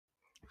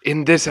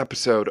In this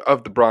episode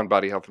of the Brawn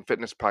Body Health and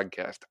Fitness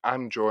Podcast,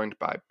 I'm joined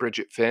by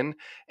Bridget Finn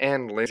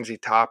and Lindsay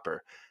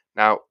Topper.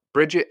 Now,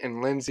 Bridget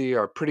and Lindsay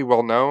are pretty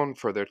well known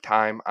for their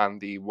time on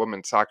the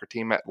women's soccer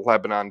team at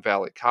Lebanon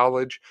Valley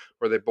College,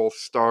 where they both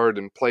starred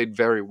and played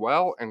very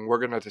well, and we're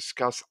going to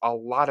discuss a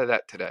lot of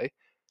that today.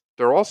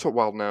 They're also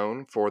well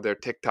known for their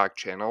TikTok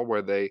channel,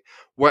 where they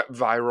went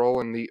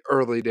viral in the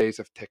early days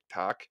of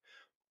TikTok.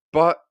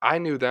 But I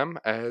knew them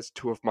as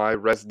two of my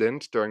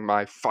residents during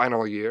my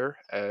final year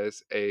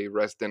as a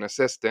resident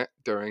assistant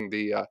during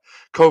the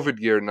COVID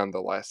year,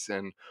 nonetheless.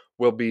 And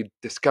we'll be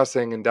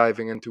discussing and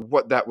diving into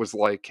what that was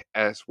like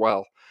as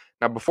well.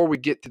 Now, before we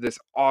get to this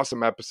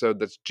awesome episode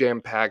that's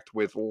jam packed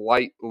with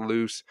light,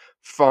 loose,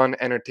 fun,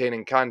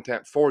 entertaining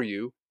content for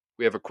you,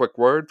 we have a quick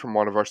word from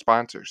one of our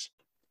sponsors.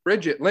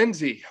 Bridget,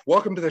 Lindsay,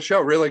 welcome to the show.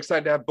 Really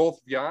excited to have both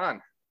of you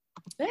on.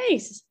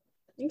 Thanks,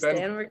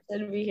 Dan. We're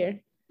excited to be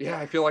here. Yeah,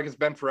 I feel like it's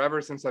been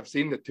forever since I've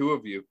seen the two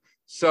of you.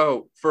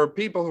 So for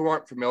people who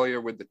aren't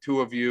familiar with the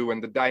two of you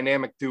and the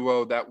dynamic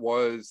duo that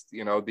was,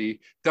 the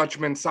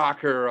Dutchman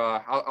soccer,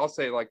 I'll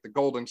say like the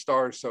Golden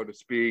Stars, so to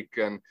speak,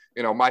 and,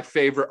 my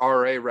favorite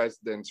RA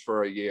residents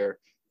for a year.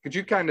 Could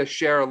you kind of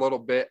share a little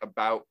bit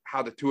about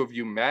how the two of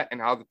you met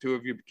and how the two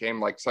of you became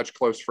like such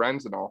close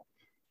friends and all?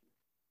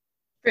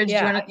 Bridge,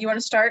 yeah. you want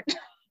to start?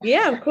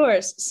 Yeah, of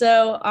course.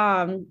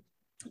 So,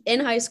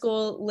 in high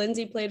school,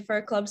 Lindsay played for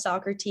a club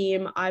soccer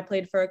team. I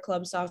played for a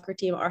club soccer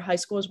team. Our high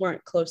schools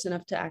weren't close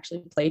enough to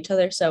actually play each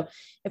other. So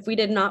if we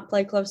did not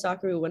play club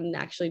soccer, we wouldn't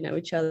actually know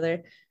each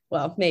other.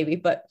 Well, maybe,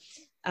 but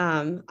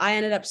I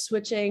ended up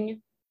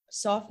switching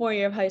sophomore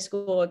year of high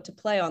school to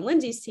play on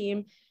Lindsay's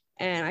team.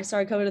 And I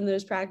started coming to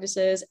those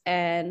practices,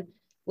 and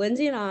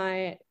Lindsay and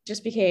I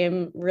just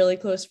became really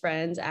close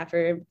friends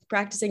after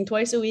practicing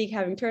twice a week,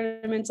 having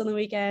tournaments on the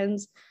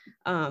weekends.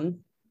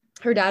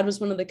 Her dad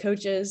was one of the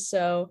coaches,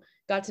 so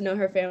got to know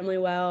her family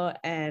well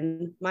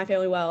and my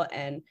family well.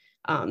 And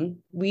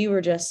we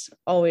were just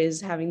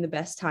always having the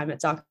best time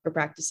at soccer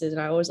practices,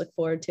 and I always look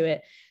forward to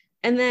it.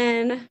 And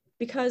then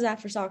because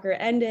after soccer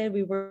ended,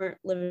 we weren't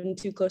living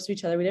too close to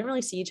each other. We didn't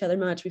really see each other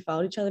much. We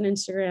followed each other on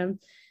Instagram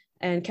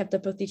and kept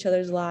up with each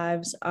other's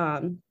lives.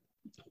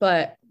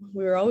 But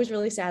we were always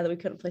really sad that we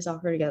couldn't play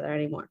soccer together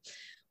anymore.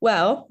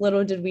 Well,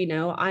 little did we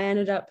know, I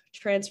ended up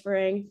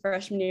transferring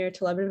freshman year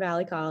to Lebanon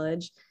Valley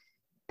College.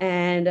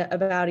 And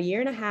about a year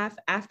and a half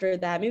after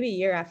that, maybe a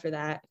year after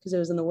that, because it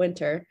was in the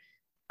winter,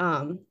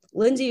 I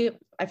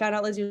found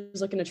out Lindsay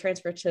was looking to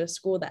transfer to a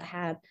school that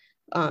had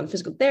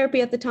physical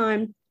therapy at the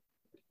time.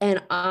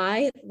 And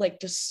I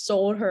just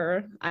sold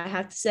her, I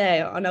have to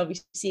say, on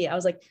LVC. I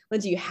was like,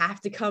 Lindsay, you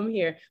have to come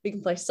here. We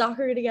can play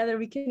soccer together.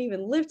 We can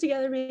even live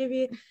together,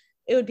 maybe.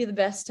 It would be the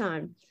best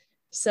time.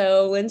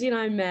 So Lindsay and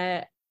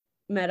I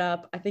met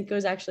up. I think it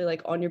was actually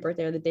on your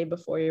birthday or the day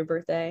before your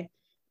birthday.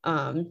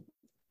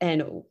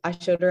 And I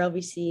showed her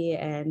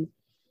LVC, and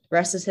the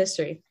rest is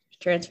history. She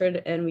transferred,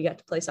 and we got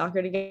to play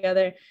soccer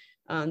together.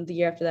 The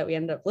year after that, we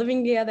ended up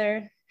living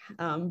together.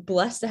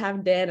 Blessed to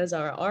have Dan as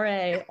our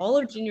RA all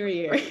of junior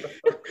year.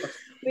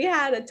 We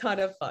had a ton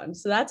of fun.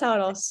 So that's how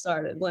it all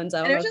started. Lindsay,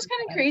 and it was just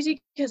kind of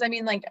crazy because,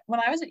 when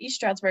I was at East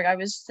Stroudsburg, I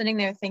was sitting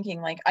there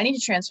thinking, I need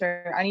to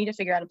transfer. I need to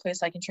figure out a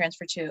place I can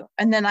transfer to.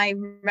 And then I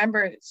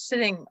remember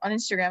sitting on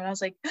Instagram, and I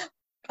was like,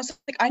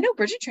 I know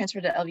Bridget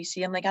transferred to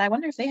LVC. I'm like, I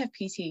wonder if they have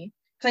PT.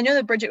 Because I know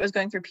that Bridget was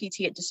going for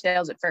PT at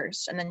DeSales at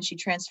first, and then she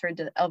transferred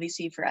to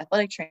LVC for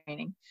athletic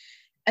training.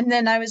 And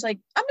then I was like,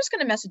 I'm just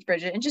going to message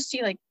Bridget and just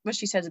see what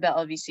she says about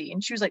LVC.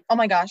 And she was like, oh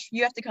my gosh,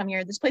 you have to come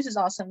here. This place is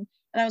awesome.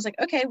 And I was like,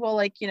 okay, well,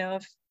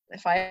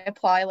 if I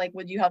apply,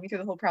 would you help me through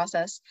the whole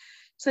process?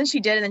 So then she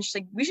did. And then she's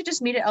like, we should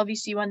just meet at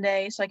LVC one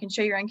day so I can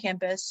show you around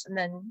campus. And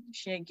then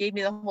she gave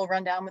me the whole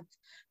rundown with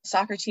the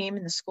soccer team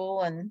and the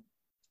school, and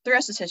the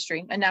rest is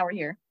history. And now we're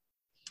here.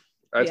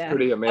 That's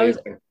pretty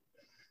amazing.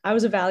 I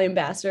was a Valley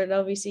ambassador at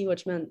LVC,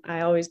 which meant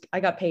I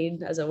got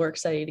paid as a work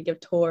study to give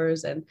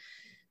tours and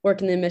work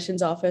in the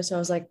admissions office. So I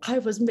was like, I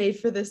was made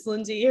for this,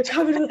 Lindsay. You're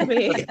coming with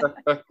me.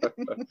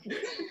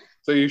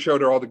 So you showed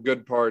her all the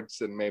good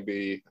parts and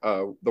maybe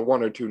the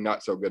one or two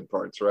not so good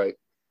parts, right?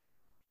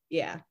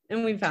 Yeah.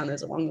 And we found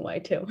those along the way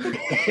too.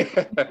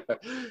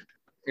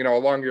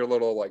 Along your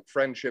little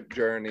friendship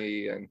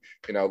journey and,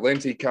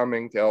 Lindsay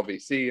coming to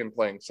LVC and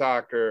playing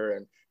soccer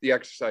and the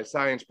exercise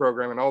science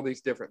program and all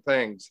these different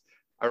things.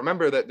 I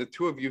remember that the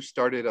two of you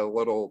started a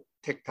little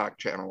TikTok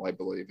channel, I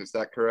believe. Is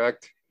that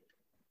correct?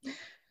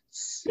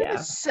 Yeah.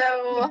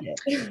 So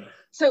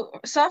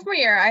sophomore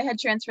year, I had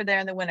transferred there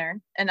in the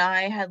winter, and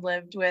I had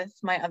lived with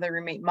my other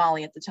roommate,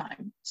 Molly, at the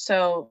time.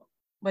 So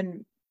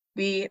when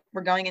we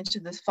were going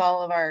into the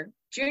fall of our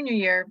junior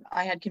year,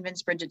 I had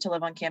convinced Bridget to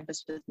live on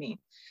campus with me.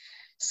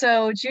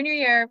 So junior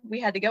year,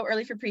 we had to go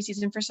early for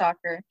preseason for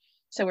soccer.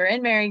 So we're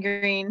in Mary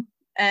Green,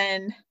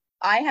 and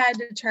I had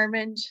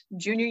determined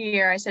junior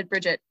year, I said,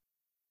 Bridget,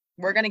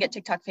 we're going to get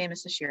TikTok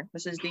famous this year.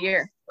 This is the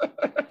year.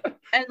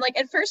 And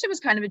at first it was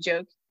kind of a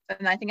joke.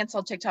 And I think that's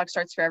how TikTok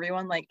starts for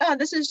everyone. Oh,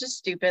 this is just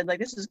stupid.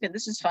 This is good.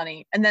 This is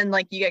funny. And then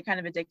you get kind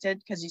of addicted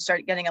because you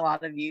start getting a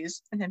lot of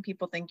views, and then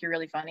people think you're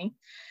really funny.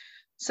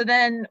 So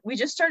then we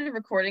just started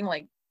recording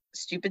like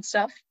stupid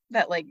stuff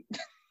that like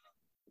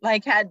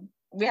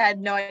we had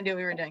no idea what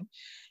we were doing.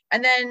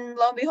 And then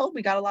lo and behold,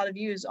 we got a lot of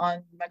views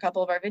on a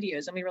couple of our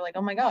videos, and we were like,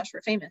 oh my gosh,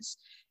 we're famous.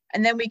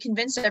 And then we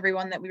convinced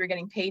everyone that we were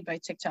getting paid by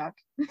TikTok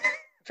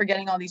for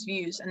getting all these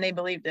views, and they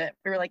believed it.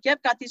 We were like,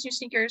 yep, got these new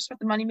sneakers with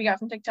the money we got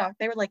from TikTok.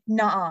 They were like,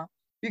 nah,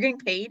 you're getting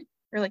paid?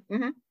 We are like,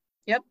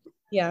 yep.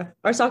 Yeah,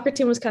 our soccer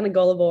team was kind of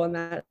gullible in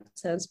that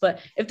sense. But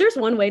if there's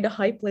one way to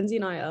hype Lindsay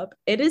and I up,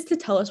 it is to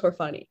tell us we're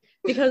funny,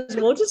 because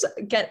we'll just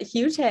get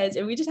huge heads,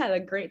 and we just had a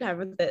great time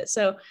with it.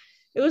 So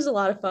it was a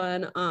lot of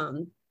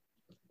fun.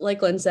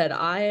 Like Lynn said,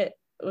 I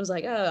was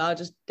like, oh, I'll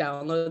just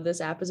download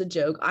this app as a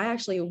joke. I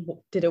actually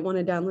didn't want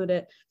to download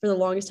it for the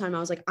longest time. I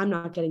was like, I'm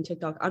not getting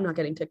TikTok. I'm not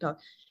getting TikTok.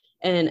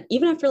 And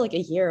even after like a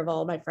year of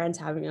all my friends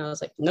having it, I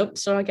was like, nope,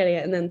 still not getting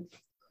it. And then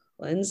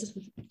Lynn's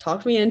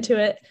talked me into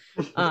it.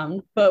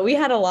 But we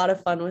had a lot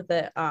of fun with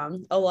it.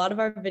 A lot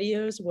of our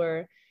videos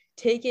were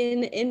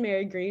taken in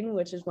Mary Green,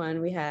 which is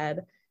when we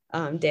had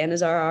Dan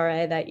as our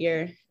RA that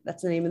year.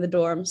 That's the name of the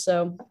dorm.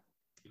 So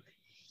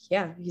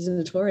yeah, he's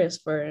notorious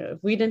for, if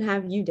we didn't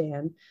have you,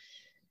 Dan,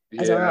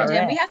 as our RA.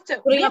 Dan, we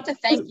have to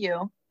thank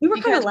you. We were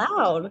kind of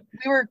loud.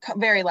 We were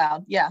very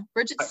loud. Yeah.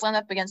 Bridget slammed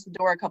up against the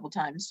door a couple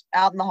times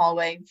out in the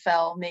hallway,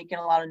 fell, making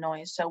a lot of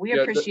noise. So we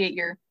appreciate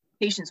your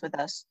patience with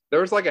us.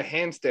 There was like a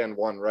handstand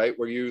one, right?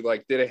 Where you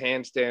like did a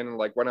handstand and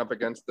like went up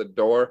against the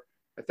door.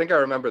 I think I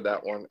remember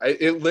that one.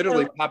 It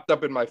literally popped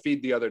up in my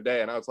feed the other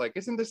day, and I was like,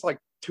 isn't this like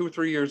 2 or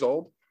 3 years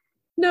old?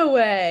 No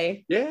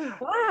way. Yeah.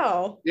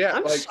 Wow. Yeah.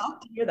 I'm like,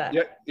 shocked to hear that.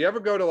 Yeah. You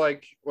ever go to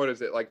like, what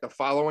is it? Like the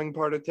following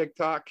part of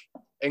TikTok,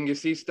 and you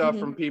see stuff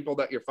from people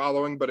that you're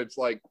following, but it's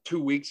like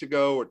 2 weeks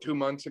ago or 2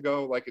 months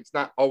ago. Like it's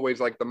not always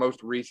like the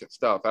most recent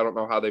stuff. I don't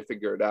know how they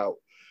figure it out.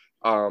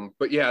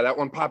 But yeah, that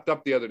one popped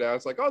up the other day. I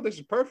was like, oh, this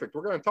is perfect.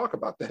 We're going to talk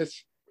about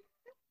this.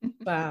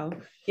 Wow.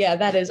 Yeah,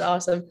 that is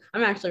awesome.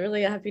 I'm actually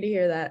really happy to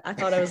hear that. I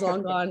thought I was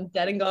long gone,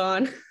 dead and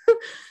gone.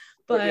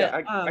 But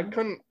yeah, I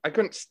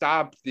couldn't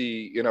stop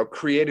the,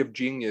 creative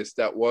genius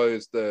that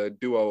was the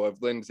duo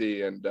of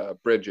Lindsay and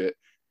Bridget.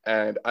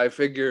 And I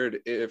figured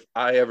if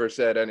I ever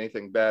said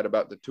anything bad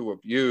about the two of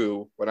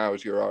you when I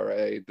was your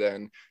RA,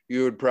 then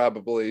you would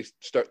probably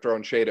start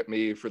throwing shade at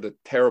me for the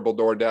terrible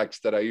door decks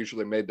that I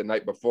usually made the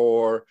night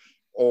before,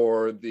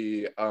 or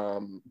the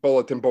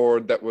bulletin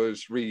board that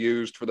was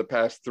reused for the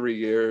past 3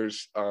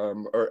 years,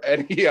 or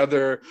any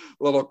other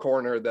little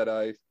corner that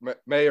I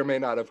may or may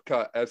not have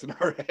cut as an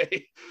RA.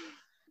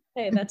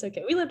 Hey, that's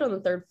okay. We lived on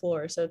the 3rd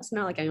floor, so it's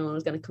not like anyone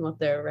was going to come up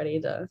there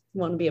ready to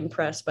want to be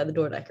impressed by the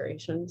door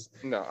decorations.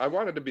 No, I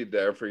wanted to be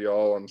there for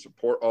y'all and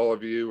support all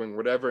of you and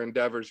whatever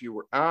endeavors you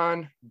were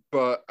on,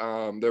 but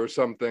there were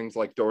some things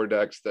like door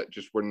decks that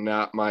just were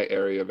not my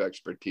area of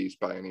expertise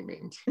by any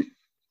means.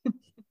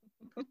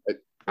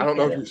 I don't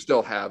know if you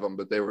still have them,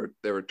 but they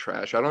were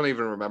trash. I don't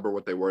even remember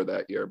what they were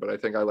that year, but I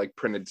think I like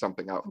printed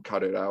something out and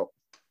cut it out.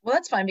 Well,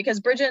 that's fine, because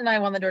Bridget and I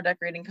won the door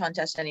decorating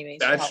contest anyways.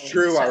 That's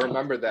true. So. I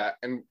remember that.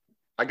 And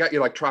I got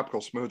you like tropical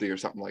smoothie or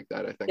something like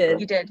that, I think.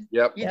 You did.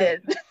 Yep. You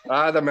did.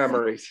 The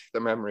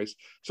memories.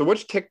 So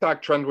which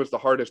TikTok trend was the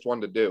hardest one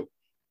to do?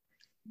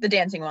 The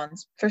dancing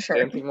ones, for sure.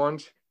 Dancing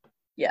ones?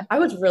 Yeah. I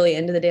was really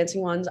into the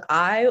dancing ones.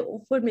 I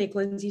would make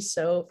Lindsay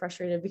so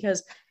frustrated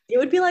because it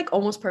would be like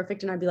almost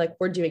perfect, and I'd be like,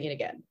 we're doing it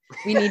again.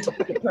 We need to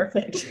make it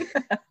perfect.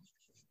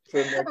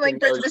 I'm like,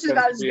 this is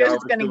about as good as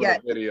it's going to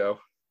get. Video.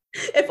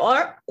 If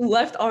our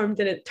left arm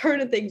didn't turn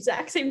at the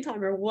exact same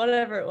time or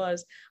whatever it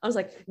was, I was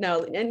like,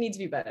 no, it needs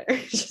to be better.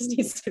 It just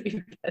needs to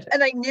be better.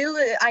 And I knew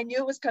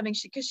it was coming,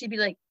 because she'd be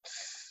like,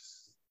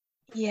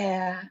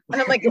 yeah.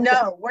 And I'm like,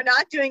 no, we're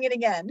not doing it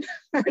again.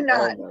 We're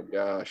not. Oh my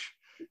gosh.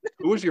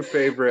 Who was your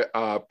favorite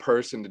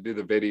person to do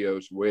the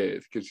videos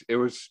with? Because it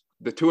was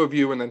the two of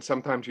you, and then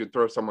sometimes you'd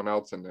throw someone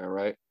else in there,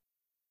 right?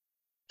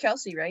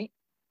 Kelsey, right?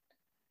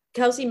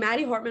 Kelsey,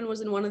 Maddie Hartman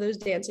was in one of those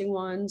dancing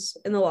ones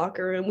in the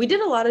locker room. We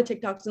did a lot of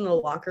TikToks in the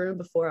locker room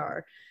before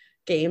our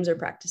games or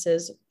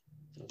practices,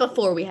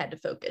 before we had to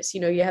focus.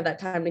 You have that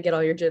time to get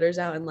all your jitters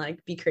out and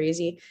like be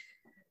crazy.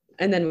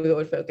 And then we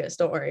would focus,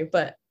 don't worry.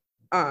 But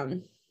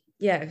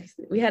yeah,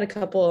 we had a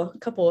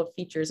couple of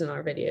features in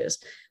our videos.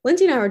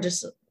 Lindsay and I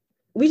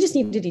we just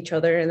needed each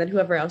other, and then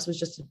whoever else was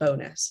just a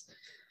bonus.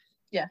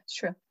 Yeah, it's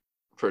true.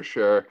 For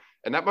sure.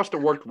 And that must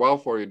have worked well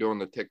for you doing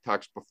the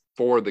TikToks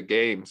before the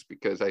games,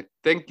 because I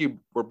think you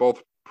were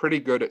both pretty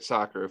good at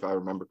soccer, if I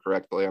remember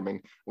correctly. I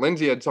mean,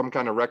 Lindsay had some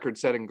kind of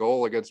record-setting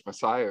goal against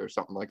Messiah or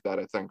something like that,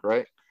 I think,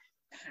 right?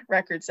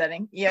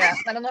 Record-setting. Yeah,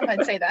 I don't know if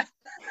I'd say that.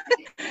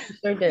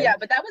 Sure did. Yeah,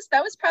 but that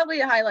was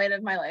probably a highlight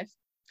of my life,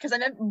 because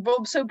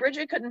so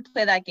Bridget couldn't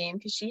play that game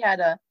because she had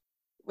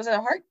was it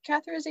a heart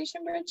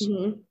catheterization, Bridge?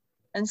 Mm-hmm.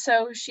 And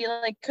so she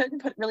like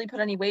couldn't really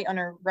put any weight on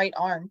her right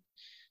arm.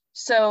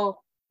 So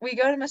we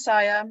go to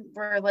Messiah,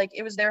 where like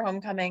it was their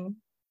homecoming.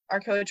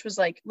 Our coach was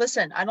like,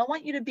 listen, I don't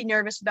want you to be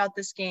nervous about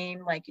this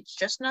game. Like, it's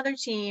just another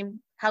team.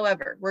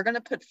 However, we're going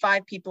to put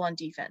 5 people on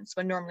defense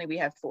when normally we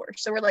have 4.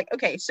 So we're like,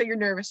 okay, so you're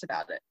nervous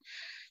about it.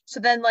 So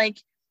then like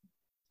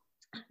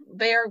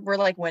we're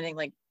like winning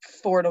like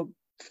 4-0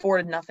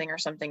 4-0 or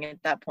something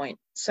at that point.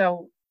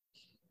 So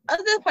at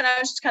that point, I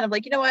was just kind of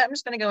like, you know what? I'm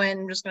just going to go in.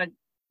 I'm just going to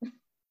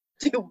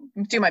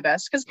do my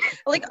best. Because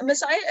like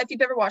Messiah, if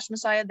you've ever watched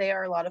Messiah, they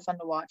are a lot of fun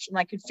to watch. And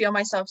I could feel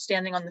myself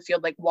standing on the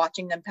field, like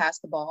watching them pass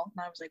the ball.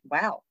 And I was like,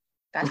 wow,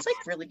 that's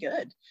like really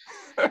good.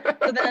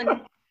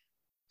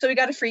 So we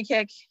got a free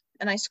kick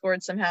and I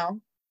scored somehow.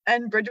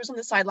 And Bridget was on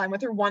the sideline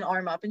with her one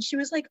arm up. And she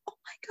was like, oh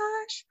my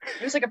gosh.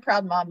 It was like a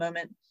proud mom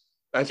moment.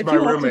 That's my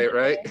roommate,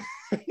 right?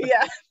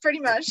 Yeah, pretty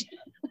much.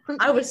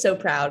 I was so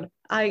proud.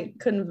 I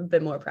couldn't have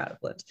been more proud of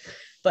Liz.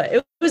 But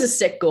it was a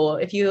sick goal.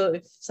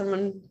 If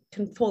someone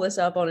can pull this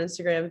up on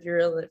Instagram, if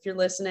you're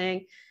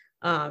listening,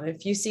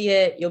 if you see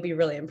it, you'll be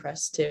really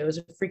impressed too. It was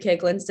a free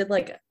kick. Linz did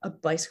like a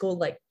bicycle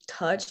like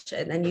touch,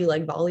 and then you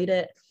like volleyed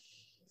it.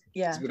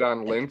 Yeah. Is it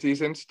on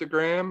Lindsay's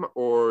Instagram,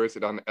 or is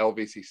it on the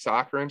LVC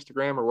Soccer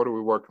Instagram, or what are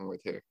we working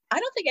with here? I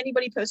don't think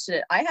anybody posted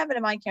it. I have it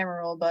in my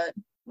camera roll, but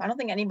I don't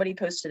think anybody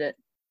posted it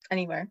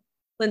anywhere.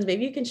 Linz,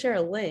 maybe you can share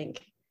a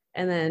link,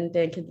 and then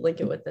Dan could link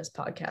it with this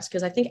podcast,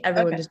 because I think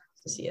everyone just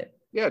wants to see it.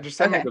 Yeah, just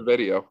send me the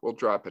video. We'll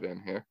drop it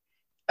in here.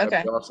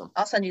 That'd be awesome.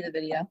 I'll send you the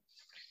video.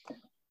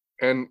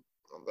 And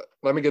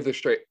let me get this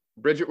straight.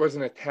 Bridget was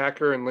an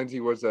attacker and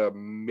Lindsay was a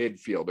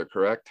midfielder,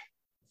 correct?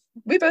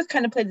 We both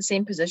kind of played the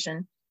same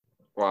position.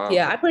 Wow.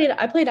 Yeah,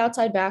 I played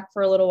outside back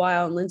for a little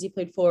while, and Lindsay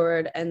played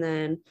forward, and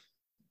then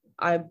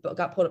I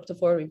got pulled up to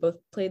forward. We both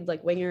played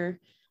like winger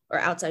or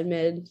outside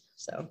mid.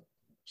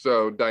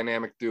 So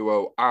dynamic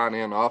duo on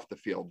and off the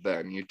field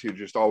then. You two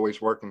just always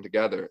working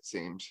together, it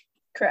seems.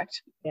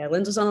 Correct. Yeah,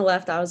 Linz was on the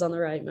left, I was on the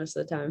right most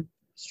of the time.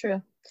 It's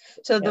true.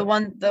 So the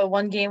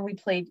one game we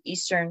played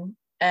Eastern,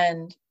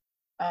 and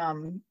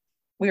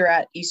we were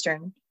at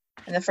Eastern.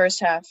 In the first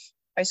half,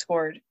 I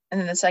scored. And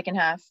then the second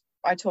half,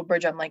 I told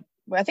Bridget, I'm like,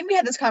 I think we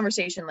had this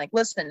conversation, like,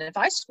 listen, if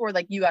I score,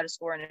 like, you got to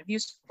score. And if you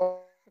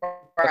score,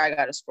 I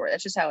got to score.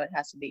 That's just how it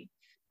has to be.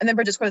 And then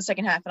Bridget scored the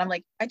second half. And I'm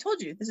like, I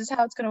told you, this is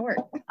how it's going to work.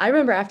 I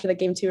remember after the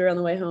game too, we were on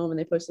the way home and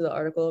they posted the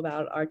article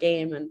about our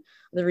game and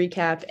the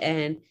recap.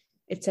 And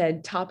it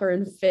said Topper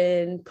and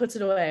Finn puts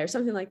it away or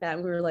something like that.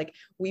 And we were like,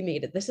 we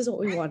made it. This is what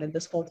we wanted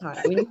this whole time.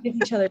 We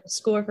needed each other to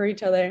score for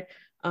each other.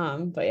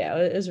 But yeah,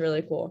 it was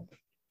really cool.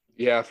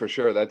 Yeah, for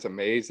sure. That's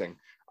amazing.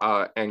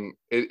 And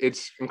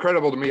it's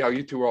incredible to me how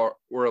you two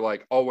were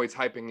like always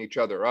hyping each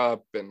other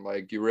up, and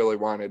like you really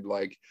wanted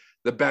like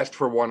the best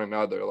for one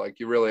another. Like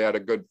you really had a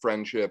good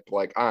friendship,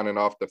 like on and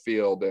off the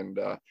field. And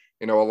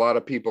you know, a lot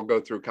of people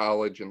go through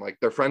college and like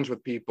they're friends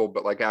with people,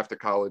 but like after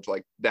college,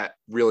 like that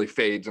really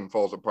fades and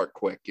falls apart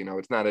quick. You know,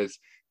 it's not as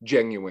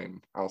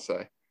genuine, I'll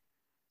say.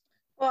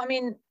 Well, I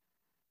mean,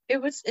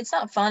 it's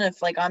not fun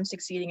if like I'm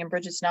succeeding and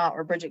Bridget's not,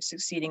 or Bridget's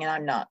succeeding and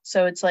I'm not.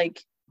 So it's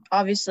like,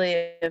 obviously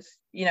if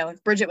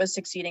Bridget was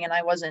succeeding and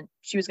I wasn't,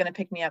 she was going to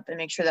pick me up and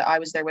make sure that I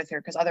was there with her,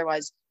 because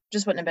otherwise it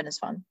just wouldn't have been as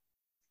fun.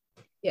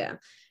 Yeah.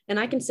 And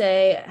I can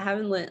say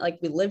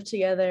we lived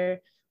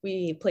together,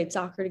 we played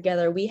soccer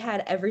together, we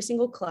had every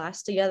single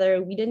class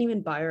together, we didn't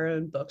even buy our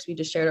own books, we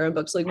just shared our own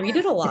books. Like we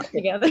did a lot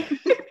together.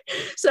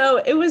 So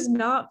it was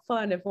not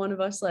fun if one of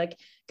us like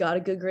got a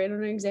good grade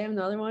on an exam and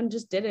the other one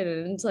just didn't.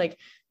 And it's like,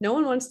 no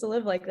one wants to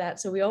live like that.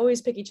 So we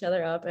always pick each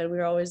other up and we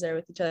were always there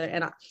with each other.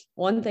 And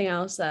one thing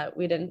else that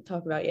we didn't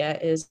talk about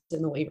yet is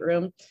in the weight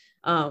room.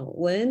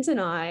 Linz and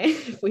I,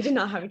 if we did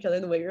not have each other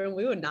in the weight room,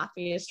 we would not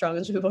be as strong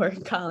as we were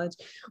in college.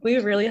 We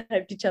really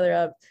hyped each other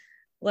up.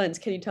 Linz,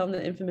 can you tell them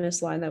the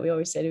infamous line that we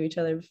always say to each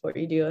other before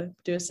you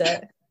do a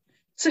set?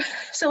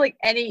 So like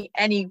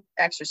any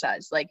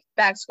exercise, like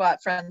back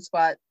squat, front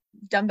squat,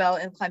 dumbbell,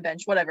 incline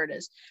bench, whatever it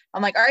is,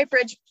 I'm like, all right,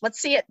 Bridge, let's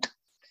see it.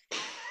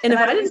 And if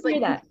I didn't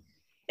hear that,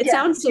 it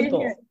sounds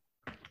simple.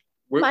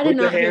 With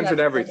the hands and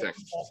everything.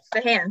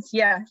 The hands,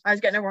 yeah. I was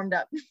getting it warmed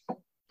up.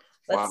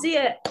 Let's see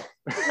it.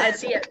 I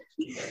see it.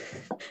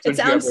 It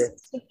sounds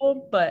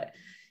simple, but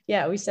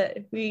yeah,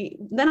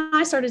 then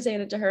I started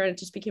saying it to her and it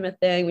just became a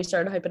thing. We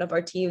started hyping up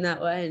our team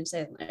that way and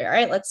saying, all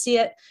right, let's see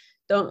it.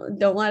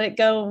 Don't let it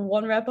go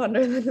one rep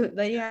under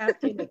that you have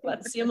to. Like,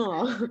 let's see them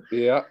all.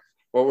 Yeah.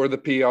 What were the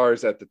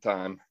PRs at the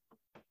time?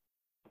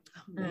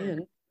 Oh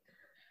man.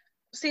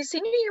 See,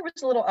 senior year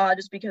was a little odd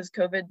just because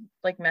COVID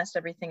like messed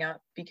everything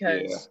up,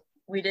 because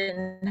we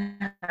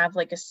didn't have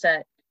like a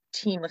set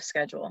team of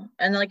schedule.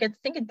 And like I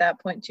think at that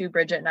point too,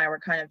 Bridget and I were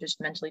kind of just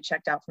mentally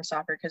checked out from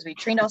soccer because we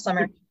trained all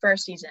summer for our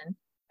season,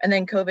 and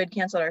then COVID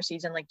canceled our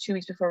season like 2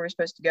 weeks before we were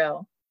supposed to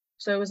go.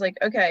 So it was like,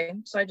 okay,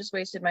 so I just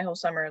wasted my whole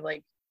summer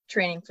like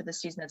training for the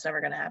season that's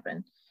never going to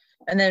happen.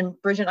 And then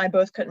Bridget and I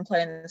both couldn't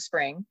play in the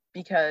spring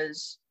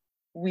because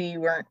we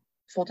weren't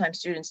full-time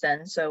students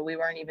then, so we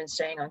weren't even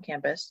staying on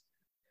campus.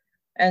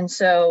 And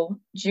so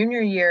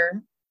junior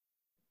year,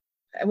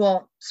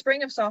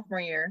 spring of sophomore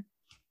year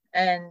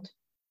and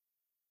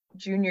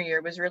junior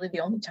year was really the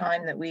only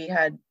time that we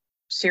had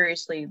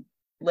seriously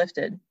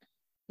lifted.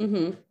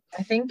 Mm-hmm.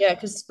 I think. Yeah,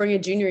 because spring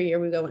of junior year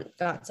we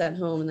got sent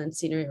home, and then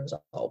senior year was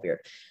all weird.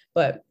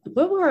 But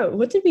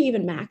what did we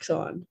even max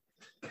on?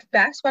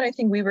 Back squat, I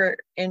think I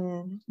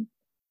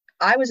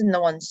was in the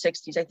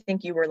 160s. I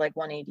think you were like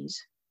 180s.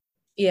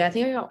 Yeah,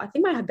 I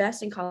think my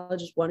best in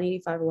college is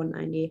 185 or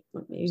 190,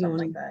 maybe Something one.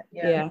 like that.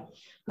 Yeah.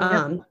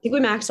 I think we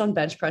maxed on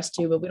bench press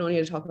too, but we don't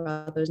need to talk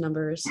about those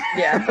numbers.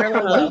 Yeah, they're a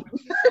little low.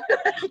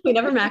 We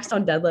never maxed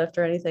on deadlift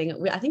or anything.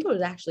 I think it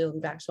was actually only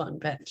back squat and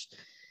bench.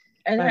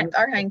 And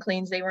our hang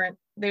cleans, they weren't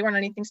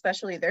anything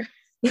special either.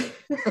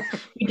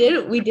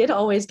 We did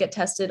always get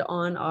tested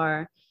on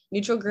our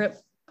neutral grip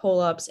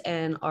pull-ups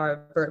and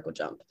our vertical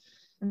jump.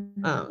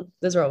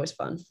 Those are always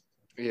fun.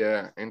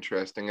 Yeah,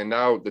 interesting. And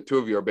now the two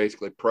of you are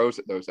basically pros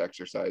at those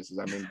exercises.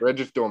 I mean,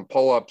 Bridget's doing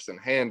pull-ups and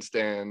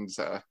handstands.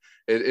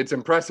 It's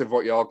impressive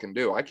what y'all can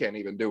do. I can't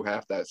even do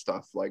half that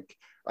stuff. Like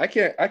I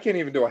can't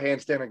even do a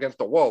handstand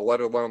against a wall, let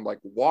alone like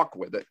walk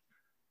with it.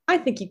 I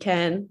think you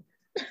can.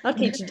 I'll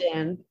teach you,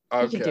 Dan.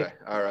 Okay.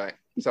 All right.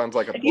 Sounds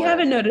like a plan. If you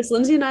haven't noticed,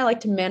 Lindsay and I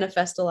like to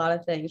manifest a lot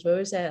of things. We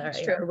always say, all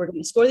right, we're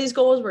going to score these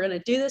goals. We're going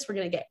to do this. We're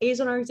going to get A's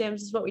on our exams.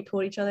 This is what we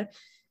told each other.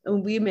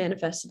 And we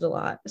manifested a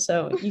lot.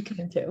 So you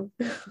can too.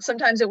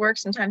 Sometimes it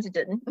works. Sometimes it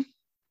didn't.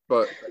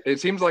 But it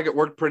seems like it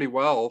worked pretty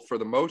well for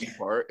the most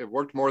part. It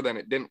worked more than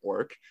it didn't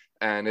work.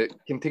 And it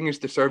continues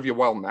to serve you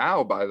well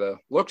now by the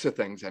looks of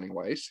things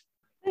anyways.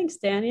 Thanks,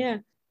 Dan. Yeah.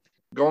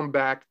 Going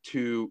back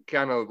to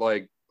kind of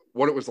like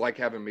what it was like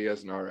having me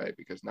as an RA,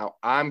 because now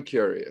I'm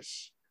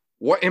curious.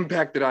 What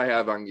impact did I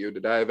have on you?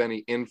 Did I have any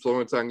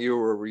influence on you?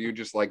 Or were you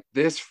just like,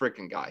 this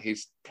freaking guy,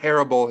 he's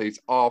terrible, he's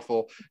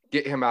awful,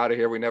 get him out of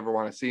here, we never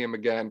want to see him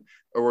again?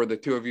 Or were the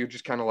two of you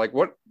just kind of like,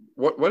 what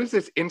is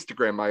this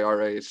Instagram my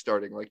RA is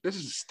starting? Like, this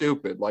is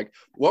stupid. Like,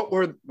 what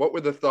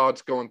were the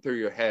thoughts going through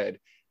your head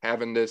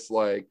having this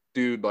like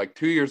dude like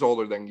 2 years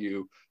older than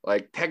you,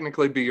 like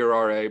technically be your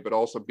RA, but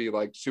also be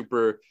like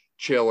super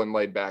chill and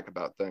laid back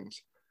about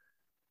things?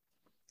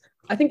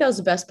 I think that was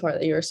the best part,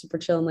 that you were super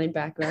chill and laid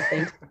back about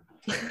things.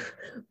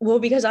 Well,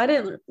 because I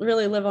didn't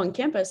really live on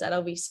campus at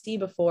LVC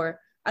before.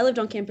 I lived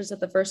on campus at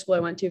the first school I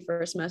went to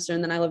for a semester,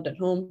 and then I lived at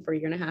home for a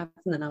year and a half.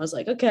 And then I was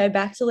like, okay,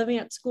 back to living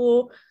at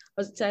school. I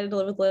was excited to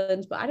live with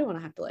Linz, but I didn't want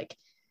to have to like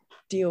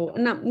deal,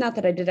 not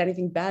that I did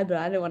anything bad, but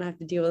I didn't want to have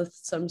to deal with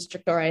some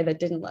strict RA that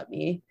didn't let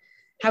me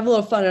have a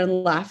little fun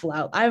and laugh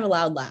loud. I have a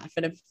loud laugh.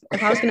 And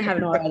if I was going to have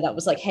an RA that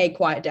was like, hey,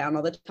 quiet down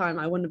all the time,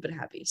 I wouldn't have been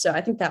happy. So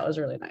I think that was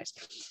really nice.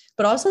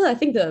 But also, I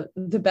think the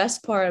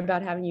best part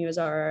about having you as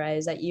our RA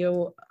is that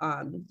your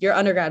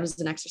undergrad was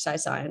in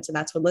exercise science, and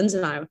that's what Lindsay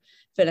and I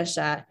finished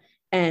at.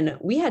 And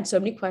we had so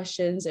many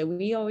questions, and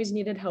we always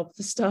needed help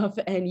with stuff,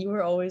 and you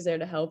were always there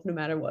to help no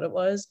matter what it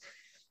was.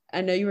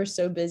 I know you were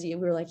so busy,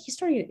 and we were like, he's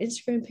starting an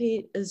Instagram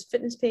page, his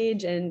fitness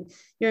page, and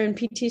you're in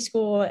PT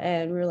school,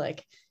 and we were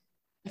like,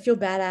 I feel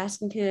bad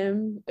asking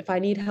him if I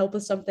need help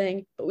with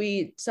something, but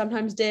we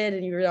sometimes did,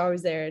 and you were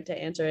always there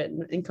to answer it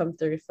and come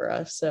through for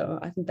us. So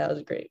I think that was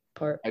a great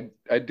part.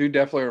 I do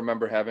definitely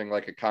remember having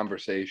like a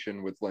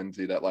conversation with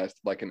Lindsay that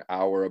lasted like an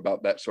hour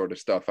about that sort of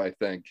stuff, I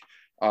think,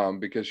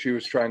 because she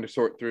was trying to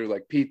sort through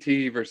like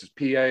PT versus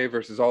PA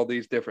versus all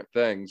these different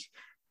things.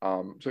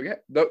 So yeah,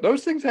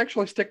 those things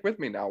actually stick with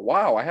me now.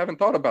 Wow, I haven't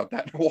thought about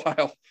that in a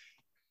while.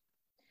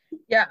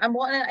 Yeah,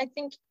 I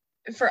think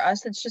for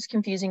us, it's just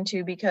confusing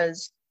too,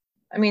 because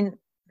I mean,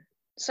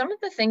 some of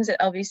the things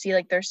at LVC,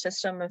 like their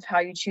system of how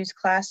you choose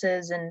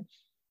classes and,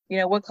 you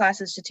know, what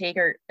classes to take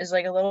is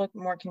like a little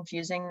more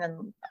confusing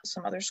than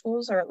some other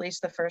schools, or at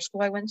least the first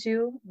school I went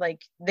to.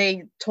 Like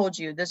they told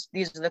you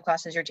these are the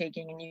classes you're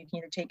taking, and you can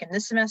either take in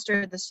this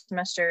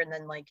semester, and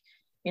then like,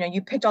 you know,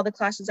 you picked all the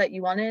classes that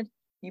you wanted.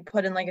 You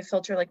put in like a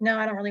filter, like, no,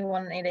 I don't really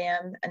want an 8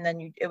 a.m. And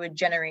then it would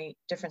generate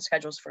different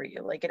schedules for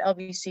you. Like at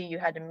LVC, you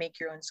had to make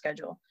your own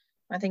schedule.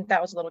 I think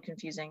that was a little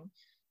confusing.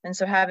 And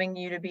so having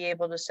you to be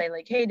able to say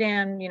like, hey,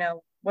 Dan, you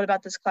know, what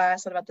about this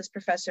class? What about this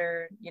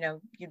professor? You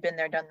know, you've been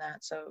there, done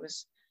that. So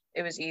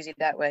it was easy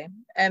that way.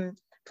 And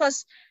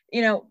plus,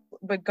 you know,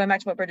 but going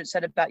back to what Bridget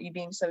said about you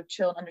being so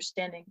chill and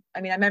understanding.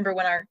 I mean, I remember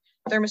when our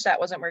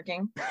thermostat wasn't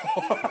working,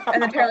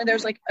 and apparently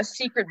there's like a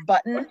secret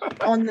button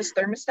on this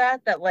thermostat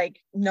that like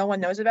no one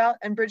knows about.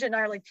 And Bridget and I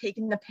are like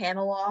taking the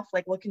panel off,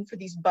 like looking for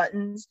these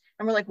buttons.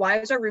 And we're like,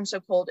 why is our room so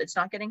cold? It's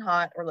not getting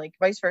hot. Or like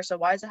vice versa.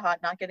 Why is it hot,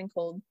 not getting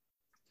cold?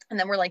 And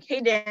then we're like,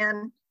 hey,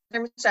 Dan,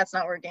 thermostat's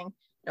not working.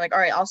 They're like,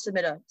 all right, I'll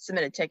submit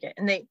a ticket.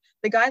 And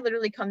the guy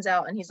literally comes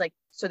out and he's like,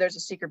 so there's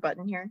a secret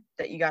button here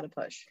that you got to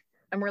push.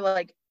 And we're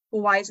like,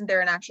 well, why isn't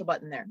there an actual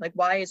button there? Like,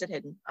 why is it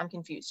hidden? I'm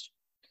confused.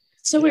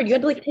 So weird. You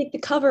had to like take the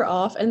cover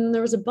off, and then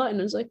there was a button.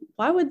 I was like,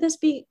 why would this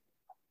be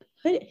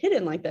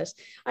hidden like this?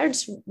 I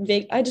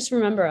just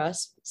remember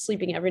us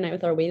sleeping every night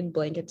with our weighted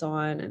blankets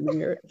on, and we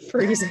were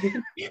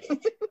freezing.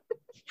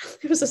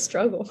 It was a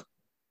struggle.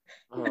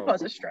 Oh. It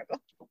was a struggle.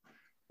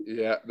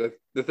 Yeah,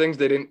 the things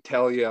they didn't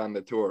tell you on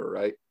the tour,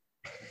 right?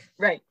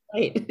 Right.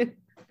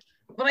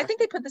 Well, I think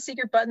they put the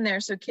secret button there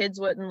so kids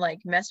wouldn't like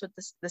mess with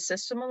the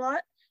system a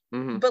lot.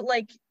 Mm-hmm. But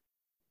like,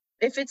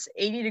 if it's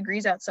 80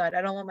 degrees outside,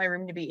 I don't want my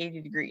room to be 80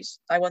 degrees.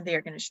 I want the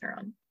air conditioner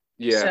on.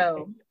 Yeah.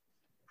 So.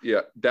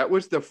 Yeah, that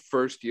was the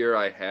first year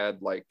I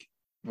had like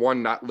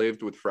not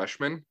lived with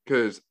freshmen,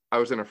 because I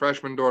was in a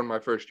freshman dorm my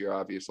first year,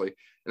 obviously,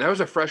 and I was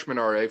a freshman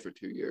RA for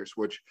 2 years,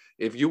 which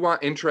if you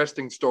want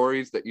interesting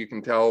stories that you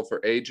can tell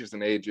for ages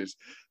and ages,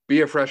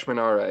 be a freshman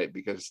RA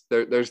because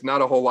there's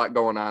not a whole lot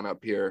going on up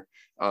here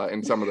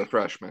in some of the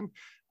freshmen.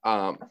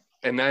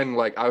 And then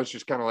like I was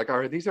just kind of like, all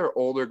right, these are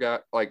older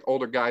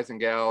guys and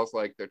gals,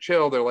 like they're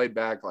chill, they're laid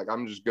back. Like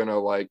I'm just gonna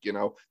like,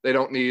 they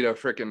don't need a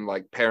freaking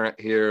like parent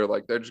here.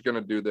 Like they're just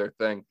gonna do their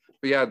thing.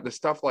 But yeah, the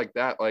stuff like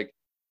that, like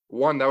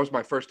one, that was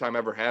my first time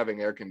ever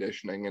having air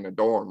conditioning in a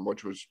dorm,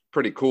 which was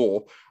pretty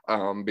cool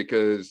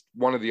because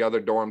one of the other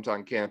dorms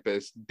on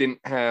campus didn't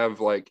have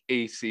like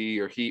AC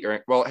or heat,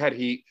 or well, it had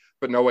heat,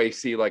 but no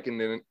AC like in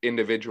the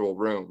individual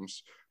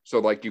rooms. So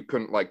like you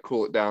couldn't like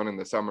cool it down in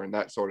the summer and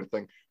that sort of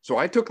thing. So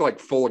I took like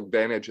full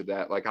advantage of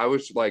that. Like I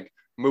was like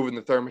moving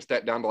the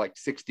thermostat down to like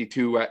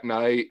 62 at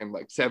night and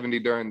like 70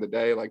 during the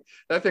day. Like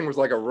that thing was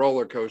like a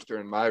roller coaster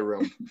in my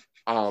room.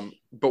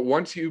 But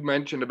once you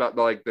mentioned about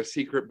the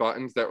secret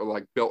buttons that were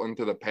like built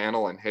into the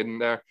panel and hidden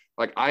there,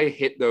 like I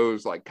hit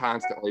those like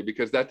constantly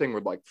because that thing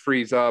would like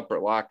freeze up or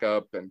lock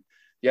up, and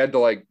you had to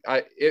like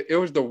it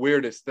was the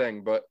weirdest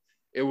thing, but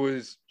it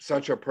was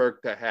such a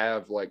perk to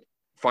have like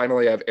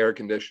finally have air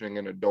conditioning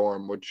in a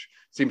dorm, which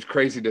seems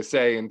crazy to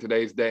say in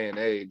today's day and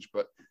age,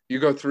 but you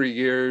go 3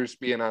 years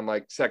being on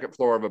like second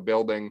floor of a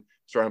building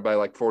surrounded by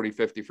like 40,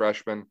 50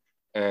 freshmen,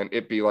 and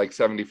it be like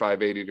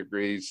 75, 80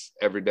 degrees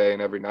every day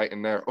and every night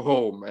in there.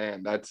 Oh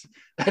man, that's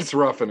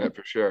roughing it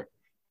for sure.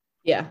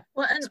 Yeah.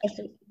 Well, and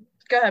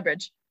go ahead,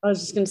 Bridge. I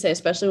was just going to say,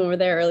 especially when we're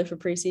there early for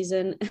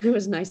preseason, it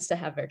was nice to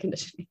have air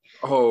conditioning.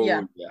 Oh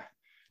yeah.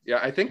 Yeah.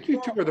 I think you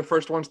two were the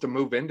first ones to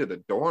move into the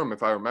dorm,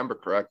 if I remember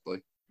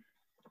correctly.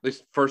 At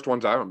least first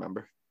ones I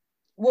remember.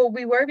 Well,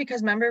 we were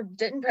because remember,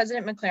 didn't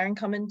President McLaren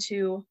come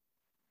into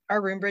our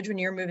room, Bridge, when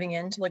you were moving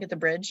in to look at the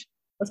bridge?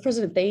 That's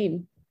President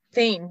Thane.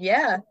 Thane,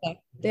 yeah.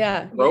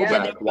 Yeah.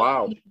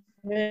 Wow.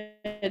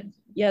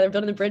 Yeah, they're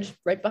building the bridge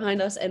right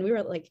behind us, and we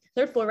were like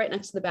third floor right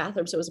next to the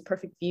bathroom, so it was a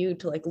perfect view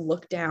to like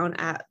look down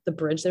at the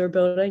bridge they were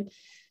building.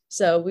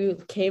 So we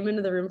came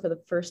into the room for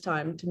the first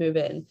time to move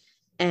in,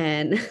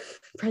 and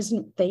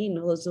President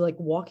Thane was like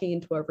walking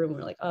into our room.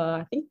 We're like,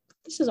 I think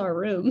this is our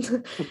room.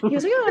 He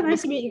was like, oh,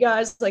 nice to meet you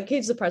guys. Like,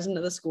 he's the president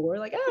of the school. We're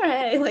like, all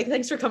right, like,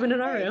 thanks for coming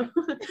in our room.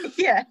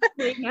 Yeah.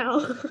 Right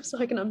now, so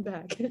I can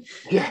unpack.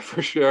 Yeah,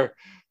 for sure.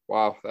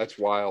 Wow, that's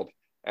wild.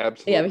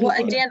 Absolutely. Yeah, well,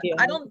 and Dan,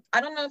 I don't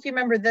know if you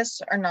remember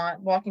this or not,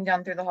 walking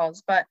down through the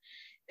halls, but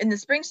in the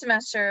spring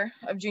semester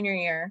of junior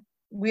year,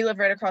 we lived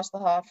right across the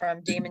hall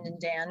from Damon and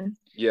Dan.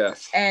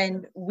 Yes.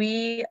 And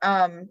we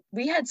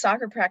had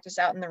soccer practice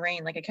out in the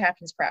rain, like a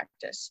captain's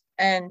practice.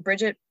 And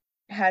Bridget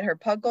had her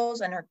pug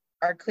goals and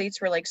our cleats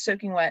were like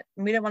soaking wet.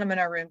 And we didn't want them in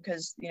our room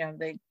because,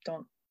 they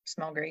don't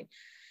smell great.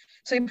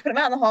 So we put them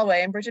out in the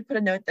hallway, and Bridget put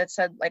a note that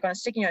said, like on a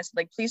sticky note, said,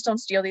 like, please don't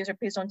steal these or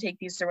please don't take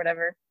these or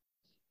whatever.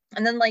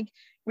 And then like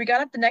we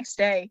got up the next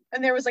day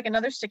and there was like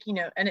another sticky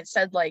note and it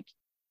said like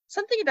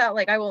something about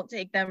like I won't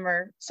take them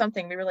or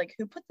something. We were like,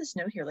 who put this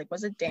note here? Like,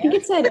 was it Dan? I think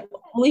it said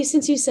only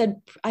since you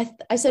said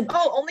I said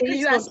only because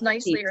you asked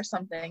nicely or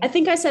something. I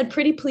think I said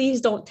pretty please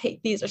don't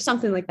take these or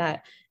something like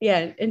that.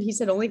 Yeah. And he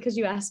said only because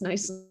you asked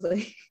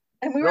nicely.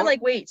 And we were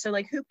like, wait, so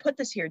like who put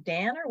this here?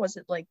 Dan, or was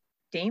it like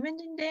Damon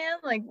and Dan?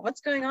 Like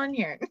what's going on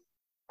here?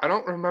 I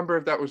don't remember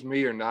if that was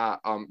me or not.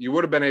 You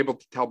would have been able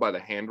to tell by the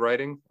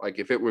handwriting. Like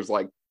if it was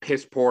like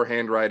piss poor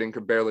handwriting,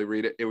 could barely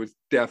read it, it was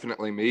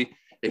definitely me.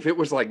 If it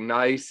was like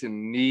nice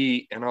and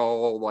neat and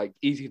all like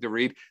easy to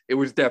read, it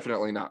was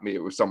definitely not me.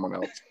 It was someone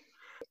else.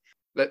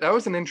 That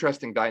was an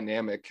interesting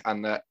dynamic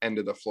on that end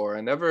of the floor.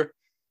 I never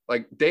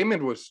like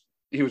Damon was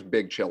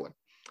big chilling.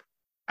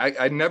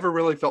 I never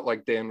really felt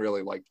like Dan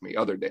really liked me,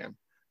 other Dan.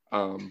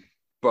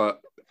 But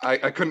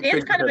I couldn't.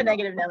 Dan's kind of a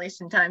negative Nelly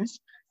sometimes.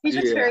 He's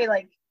just very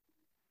like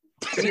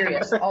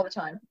serious all the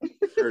time.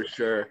 For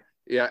sure.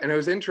 Yeah. And it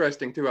was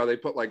interesting too how they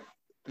put like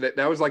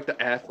that was like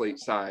the athlete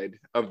side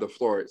of the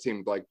floor, it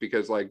seemed like,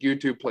 because like you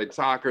two played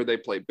soccer, they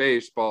played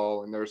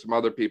baseball, and there were some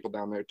other people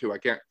down there too. I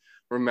can't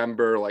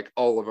remember like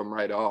all of them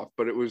right off,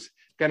 but it was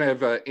kind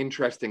of an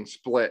interesting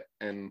split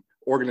and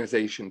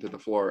organization to the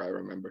floor, I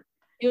remember.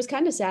 It was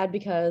kind of sad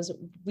because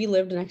we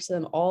lived next to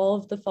them all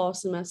of the fall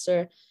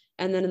semester,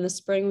 and then in the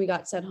spring we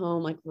got sent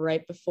home like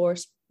right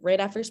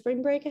after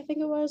spring break, I think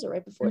it was, or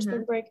right before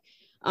spring break,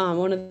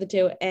 one of the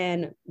two,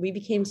 and we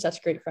became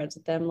such great friends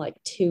with them like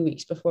 2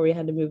 weeks before we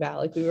had to move out.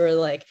 Like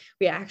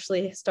we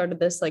actually started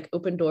this like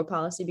open door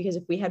policy, because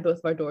if we had both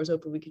of our doors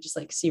open, we could just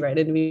like see right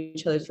into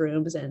each other's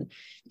rooms, and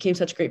became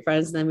such great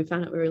friends. And then we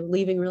found out we were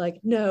leaving. We're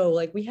like, no,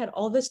 like we had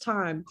all this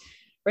time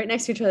right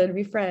next to each other to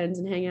be friends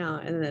and hang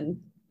out, and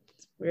then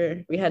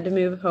we had to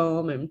move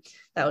home, and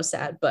that was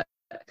sad, but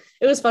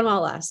it was fun while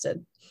it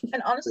lasted.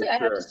 And honestly, I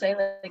have to say,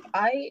 like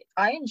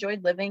I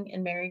enjoyed living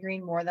in Mary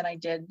Green more than I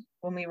did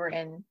when we were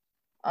in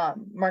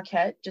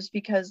Marquette, just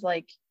because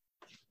like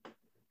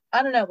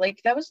I don't know,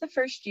 like that was the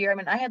first year. I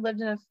mean, I had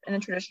lived in a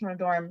traditional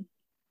dorm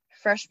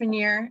freshman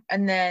year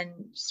and then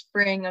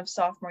spring of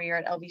sophomore year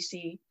at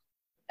LBC,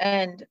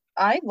 and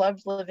I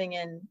loved living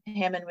in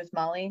Hammond with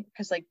Molly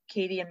because like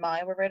Katie and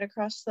Mai were right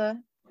across the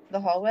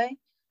hallway.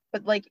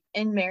 but like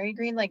in Mary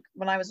Green, like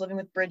when I was living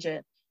with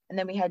Bridget, and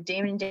then we had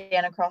Damon and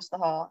Dan across the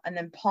hall, and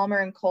then Palmer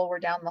and Cole were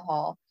down the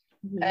hall.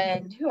 Mhm.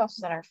 And who else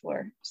was on our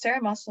floor?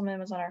 Sarah Musselman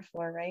was on our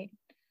floor, right?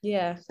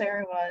 Yeah.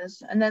 Sarah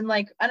was. And then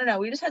like, I don't know,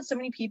 we just had so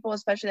many people,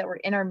 especially that were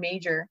in our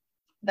major,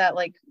 that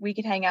like we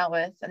could hang out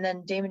with. And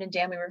then Damon and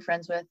Dan we were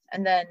friends with.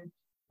 And then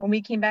when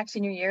we came back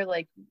senior year,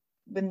 like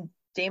when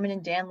Damon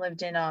and Dan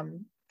lived in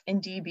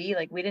DB,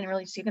 like we didn't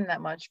really see them that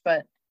much.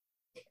 But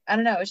I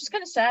don't know, it's just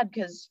kind of sad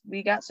because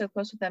we got so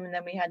close with them and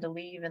then we had to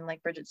leave. And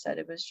like Bridget said,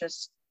 it was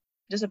just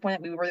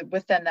disappointing that we were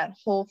with them that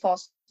whole fall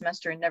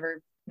semester and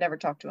never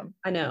talked to them.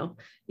 I know.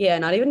 Yeah,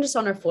 not even just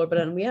on our floor, but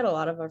then we had a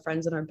lot of our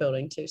friends in our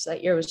building too. So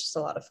that year was just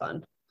a lot of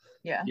fun.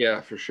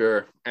 Yeah, for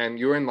sure. And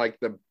you were in like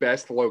the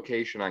best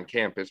location on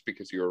campus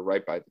because you were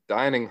right by the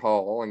dining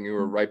hall and you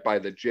were right by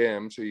the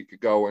gym, so you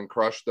could go and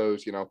crush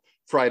those,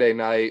 Friday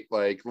night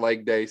like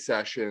leg day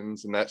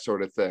sessions and that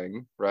sort of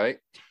thing, right?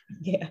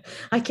 Yeah,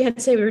 I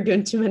can't say we were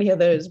doing too many of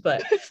those,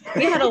 but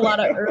we had a lot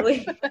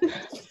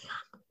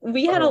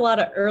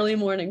of early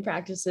morning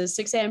practices,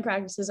 6 a.m.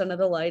 practices under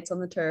the lights on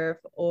the turf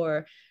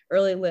or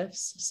early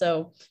lifts.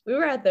 So we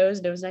were at those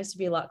and it was nice to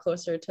be a lot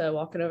closer to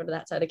walking over to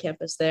that side of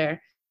campus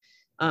there.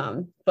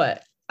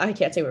 But I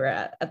can't say we were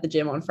at the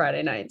gym on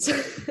Friday nights.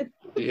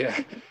 Yeah.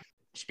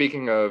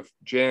 Speaking of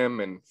gym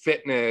and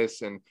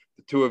fitness and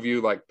the two of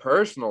you, like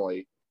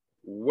personally,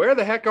 where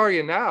the heck are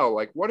you now?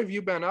 Like, what have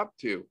you been up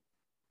to?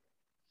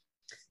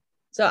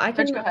 So I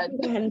can go ahead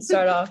and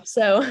start off.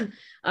 So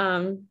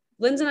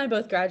Lindsay and I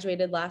both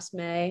graduated last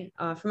May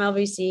from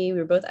LVC. We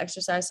were both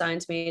exercise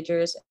science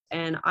majors,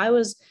 and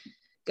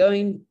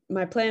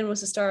my plan was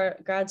to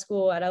start grad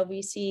school at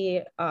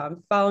LVC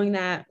following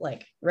that,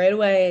 like right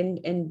away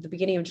in the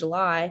beginning of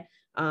July.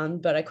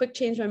 But I quick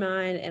changed my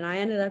mind and I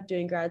ended up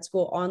doing grad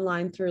school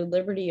online through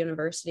Liberty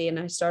University, and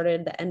I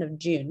started the end of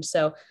June.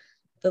 So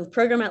the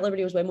program at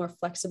Liberty was way more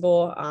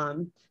flexible, a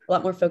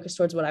lot more focused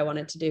towards what I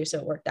wanted to do. So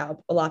it worked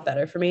out a lot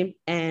better for me.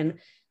 And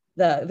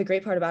the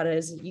great part about it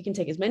is you can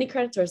take as many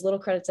credits or as little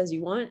credits as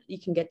you want. You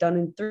can get done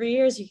in 3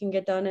 years. You can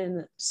get done in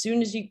as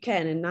soon as you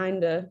can in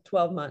 9 to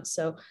 12 months.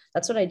 So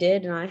that's what I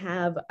did. And I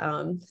have,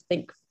 I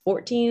think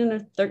 14 or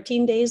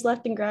 13 days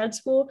left in grad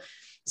school.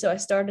 So I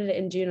started it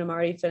in June. I'm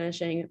already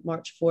finishing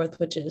March 4th,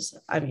 which is,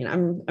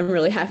 I'm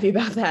really happy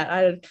about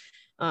that.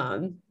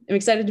 I'm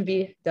excited to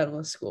be done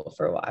with school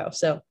for a while.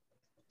 So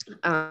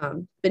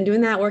been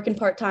doing that, working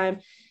part-time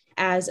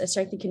as a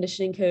strength and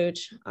conditioning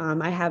coach.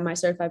 I have my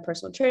certified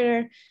personal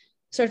trainer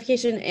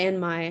certification and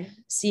my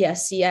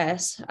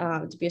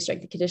CSCS to be a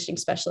strength and conditioning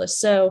specialist.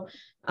 So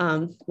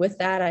with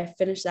that, I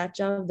finished that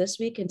job this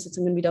week. And since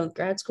I'm going to be done with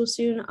grad school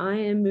soon, I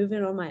am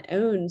moving on my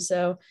own.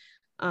 So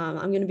I'm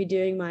going to be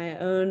doing my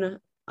own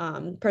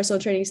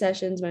personal training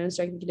sessions, my own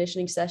strength and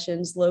conditioning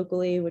sessions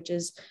locally, which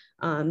is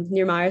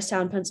near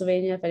Myerstown,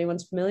 Pennsylvania, if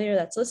anyone's familiar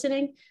that's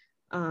listening.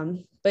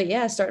 But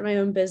yeah, starting my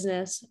own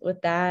business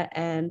with that.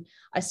 And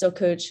I still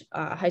coach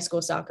high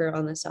school soccer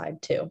on the side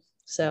too.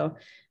 So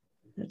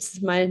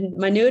it's my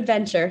new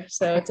adventure.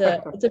 So it's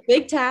a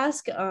big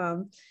task.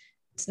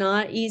 It's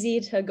not easy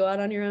to go out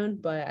on your own,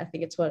 but I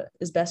think it's what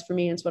is best for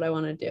me. And it's what I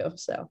want to do.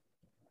 So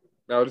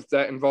now, does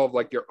that involve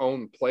like your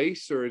own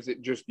place, or is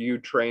it just you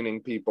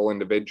training people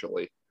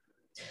individually?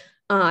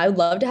 I'd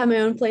love to have my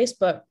own place,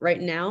 but right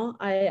now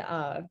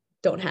I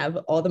don't have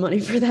all the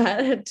money for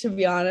that, to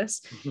be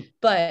honest.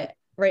 But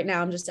right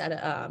now I'm just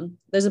at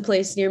there's a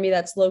place near me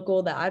that's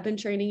local that I've been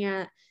training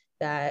at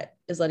that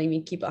is letting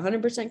me keep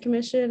 100%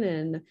 commission,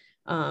 and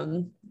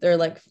they're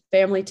like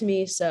family to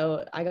me.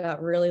 So I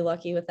got really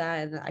lucky with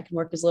that, and I can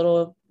work as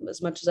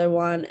much as I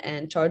want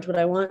and charge what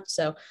I want.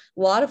 So a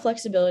lot of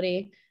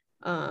flexibility,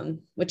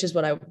 which is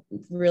what I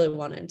really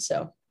wanted.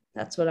 So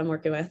that's what I'm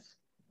working with.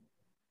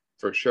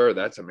 For sure.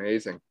 That's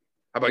amazing.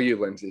 How about you,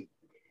 Lindsay?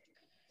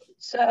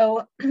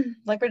 So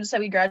like Bridget said,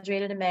 we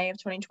graduated in May of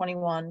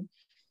 2021.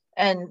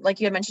 And like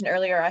you had mentioned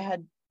earlier, I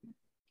had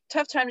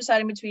tough time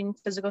deciding between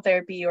physical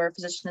therapy or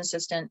physician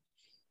assistant.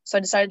 So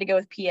I decided to go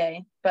with PA,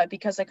 but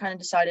because I kind of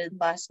decided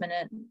last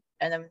minute,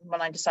 and then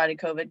when I decided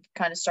COVID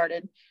kind of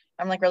started,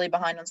 I'm like really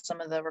behind on some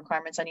of the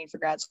requirements I need for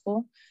grad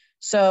school.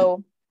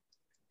 So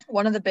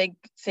one of the big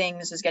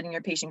things is getting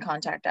your patient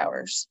contact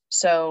hours.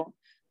 So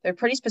they're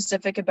pretty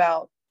specific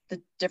about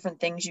the different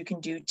things you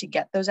can do to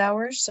get those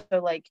hours. So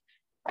like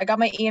I got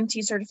my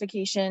EMT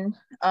certification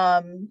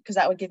because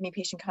that would give me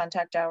patient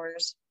contact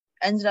hours.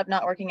 Ended up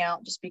not working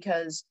out just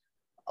because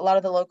a lot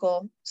of the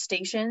local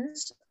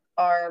stations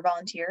are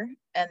volunteer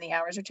and the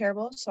hours are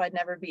terrible. So I'd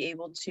never be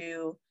able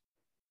to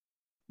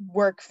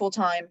work full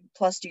time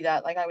plus do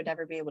that. Like I would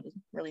never be able to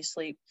really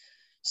sleep.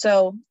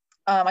 So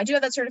I do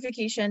have that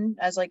certification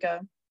as like a,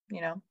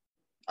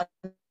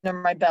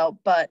 under my belt,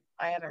 but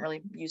I haven't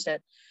really used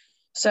it.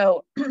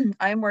 So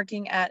I'm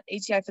working at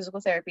ATI Physical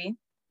Therapy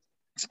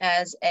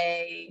as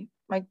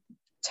my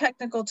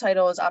technical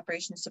title is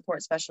operations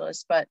support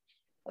specialist, but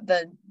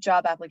the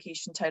job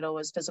application title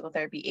was physical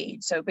therapy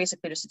aide. So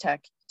basically just a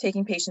tech,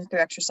 taking patients through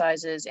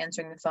exercises,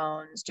 answering the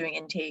phones, doing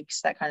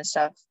intakes, that kind of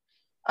stuff.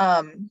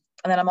 And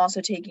then I'm also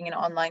taking an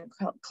online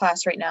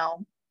class right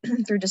now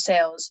through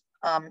DeSales,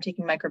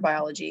 taking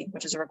microbiology,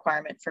 which is a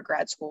requirement for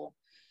grad school.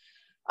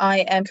 I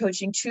am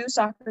coaching 2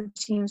 soccer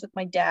teams with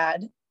my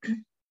dad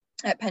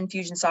at Penn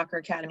Fusion Soccer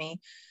Academy.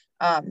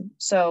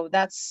 So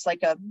that's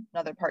like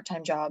another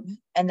part-time job.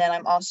 And then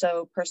I'm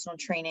also personal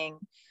training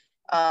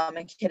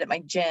a kid at my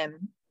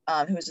gym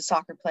who is a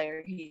soccer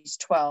player. He's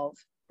 12,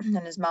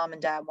 and his mom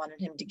and dad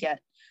wanted him to get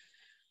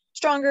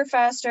stronger,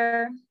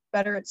 faster,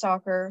 better at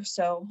soccer.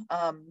 So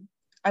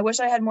I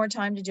wish I had more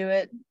time to do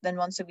it than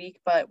once a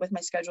week, but with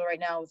my schedule right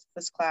now with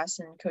this class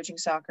and coaching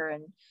soccer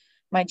and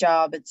my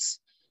job,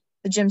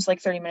 the gym's like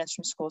 30 minutes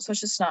from school. So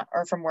it's just not,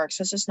 or from work.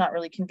 So it's just not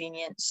really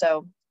convenient.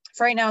 So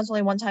for right now, it's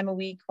only one time a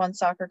week. Once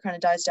soccer kind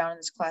of dies down and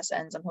this class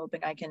ends, I'm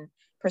hoping I can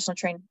personal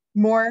train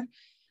more.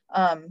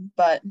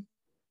 But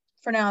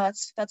for now,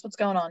 that's what's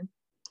going on.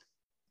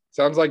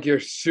 Sounds like you're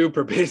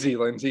super busy,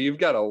 Lindsay. You've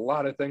got a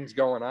lot of things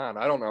going on.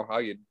 I don't know how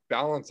you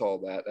balance all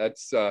that.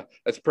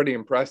 That's pretty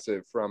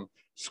impressive. From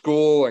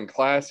school and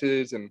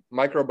classes, and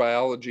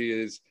microbiology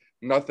is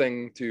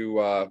nothing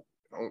to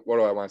what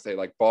do I want to say,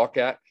 like balk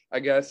at, I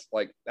guess.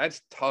 Like,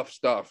 that's tough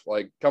stuff.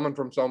 Like, coming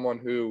from someone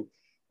who,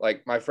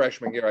 like, my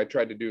freshman year, I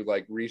tried to do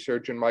like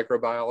research in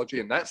microbiology,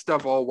 and that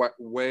stuff all went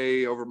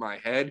way over my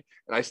head.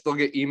 And I still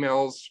get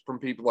emails from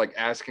people like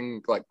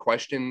asking like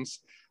questions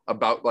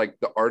about like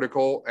the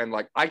article, and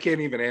like I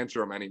can't even answer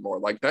them anymore.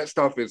 Like, that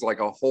stuff is like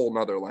a whole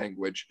nother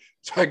language.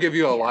 So I give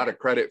you a lot of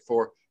credit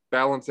for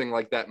balancing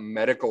like that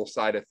medical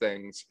side of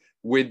things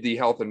with the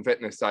health and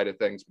fitness side of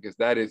things, because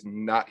that is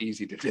not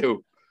easy to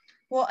do.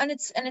 Well, and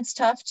it's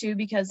tough too,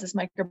 because this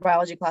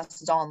microbiology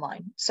class is all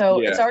online.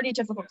 So it's already a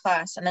difficult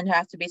class, and then to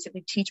have to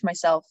basically teach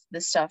myself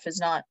this stuff is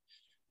not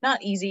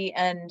easy.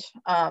 And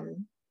I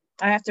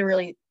have to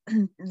really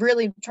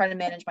really try to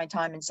manage my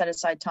time and set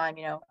aside time.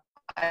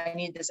 I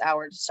need this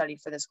hour to study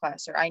for this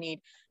class, or I need,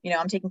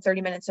 I'm taking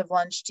 30 minutes of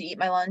lunch to eat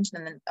my lunch,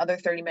 and then the other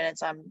 30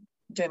 minutes I'm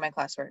doing my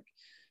classwork.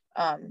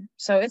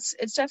 So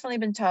it's definitely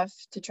been tough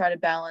to try to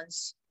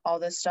balance all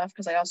this stuff,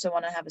 because I also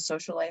want to have a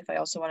social life. I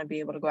also want to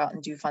be able to go out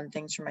and do fun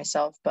things for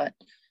myself, but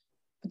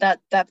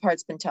that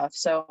part's been tough.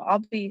 So I'll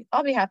be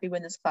happy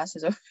when this class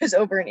is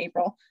over in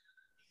April.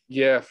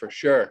 Yeah, for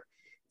sure.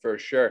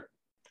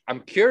 I'm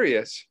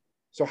curious,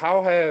 so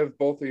how have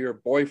both of your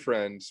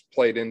boyfriends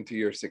played into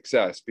your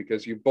success?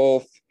 Because you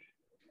both,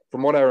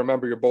 from what I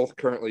remember, you're both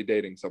currently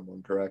dating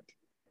someone, correct?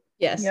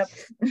 Yes. Yep.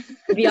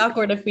 It'd be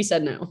awkward if we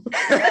said no.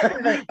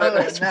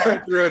 That's why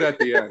I threw it at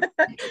the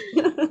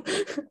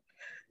end.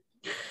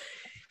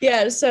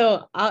 Yeah,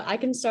 so I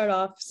can start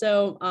off.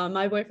 So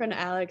my boyfriend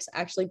Alex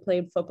actually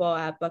played football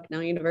at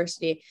Bucknell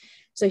University.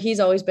 So he's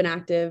always been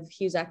active.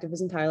 He was active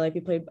his entire life. He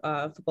played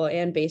football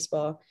and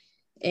baseball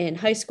in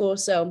high school.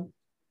 So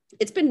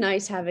it's been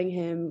nice having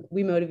him.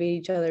 We motivate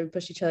each other,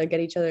 push each other,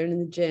 get each other in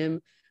the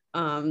gym.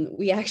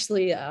 We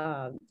actually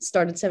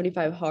started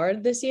 75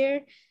 hard this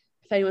year,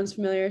 if anyone's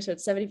familiar. So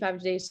it's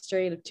 75 days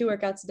straight of 2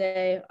 workouts a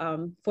day,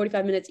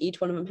 45 minutes each.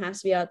 One of them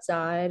has to be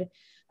outside,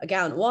 a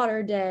gallon of water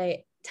a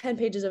day, 10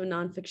 pages of a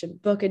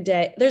nonfiction book a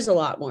day. There's a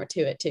lot more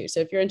to it too. So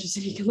if you're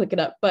interested, you can look it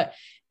up, but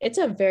it's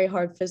a very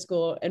hard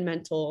physical and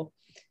mental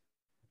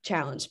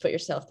challenge to put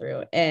yourself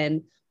through.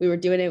 And we were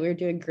doing it. We were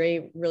doing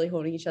great, really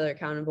holding each other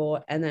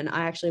accountable. And then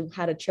I actually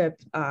had a trip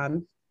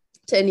to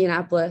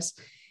Indianapolis,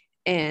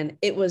 and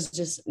it was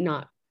just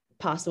not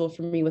possible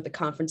for me with the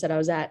conference that I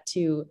was at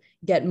to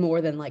get more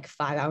than like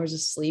 5 hours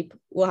of sleep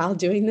while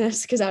doing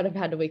this, because I would have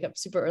had to wake up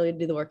super early to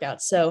do the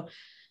workout. So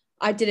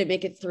I didn't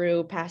make it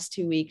through past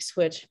 2 weeks,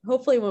 which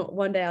hopefully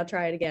one day I'll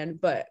try it again.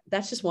 But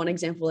that's just one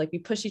example. Like, we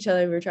pushed each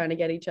other. We were trying to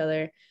get each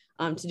other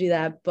to do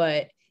that.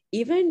 But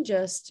even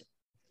just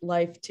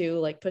life too,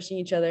 like pushing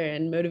each other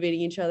and motivating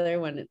each other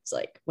when it's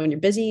like, when you're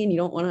busy and you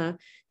don't want to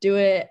do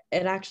it.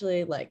 It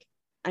actually, like,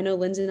 I know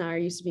Lindsay and I are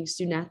used to being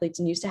student athletes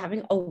and used to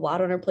having a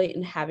lot on our plate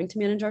and having to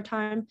manage our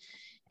time.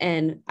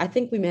 And I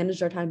think we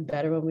managed our time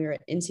better when we were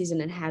in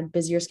season and had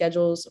busier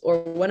schedules,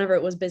 or whenever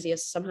it was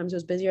busiest. Sometimes it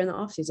was busier in the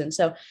off season.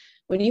 So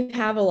when you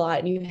have a lot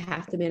and you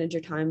have to manage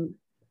your time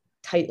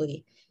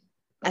tightly,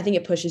 I think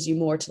it pushes you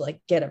more to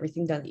like get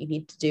everything done that you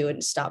need to do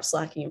and stop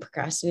slacking and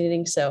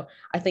procrastinating. So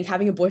I think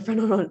having a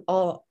boyfriend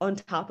on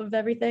top of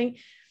everything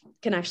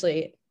can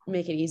actually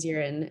make it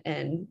easier,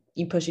 and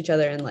you push each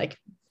other and like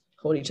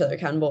hold each other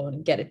accountable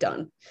and get it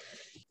done.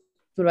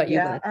 What about you?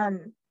 Yeah,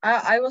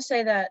 I will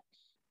say that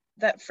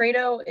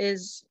Fredo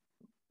is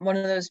one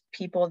of those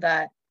people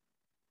that,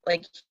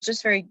 like,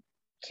 just very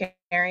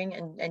caring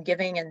and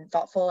giving and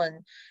thoughtful.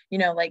 And,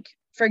 like,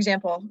 for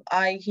example,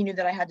 he knew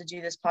that I had to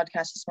do this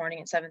podcast this morning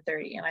at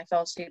 7:30, and I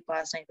fell asleep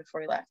last night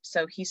before he left.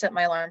 So he set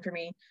my alarm for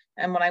me.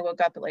 And when I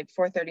woke up at like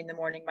 4:30 in the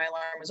morning, my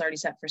alarm was already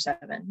set for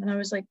 7. And I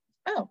was like,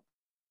 oh,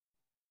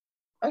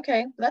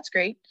 okay, that's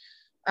great.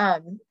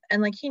 And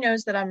like, he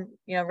knows that I'm,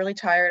 really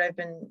tired. I've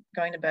been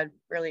going to bed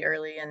really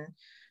early,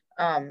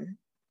 and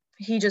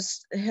he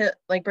just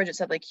like Bridget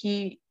said, like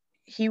he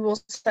will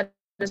set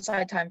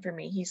aside time for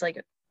me. He's like,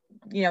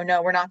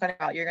 no, we're not going to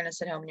go out. You're going to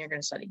sit home and you're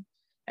going to study.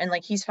 And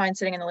like, he's fine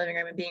sitting in the living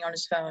room and being on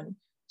his phone,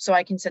 so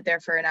I can sit there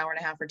for an hour and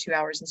a half or 2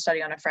 hours and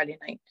study on a Friday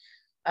night.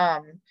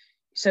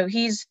 So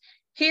he's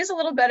He's a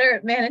little better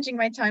at managing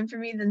my time for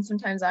me than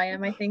sometimes I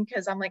am, I think,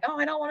 because I'm like, oh,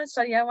 I don't want to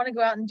study. I want to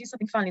go out and do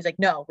something fun. He's like,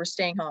 no, we're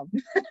staying home.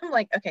 I'm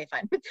like, okay,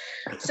 fine.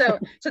 So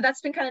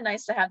that's been kind of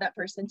nice to have that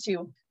person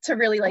to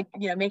really like,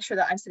 make sure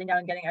that I'm sitting down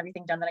and getting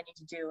everything done that I need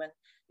to do. And,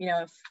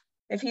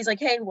 if he's like,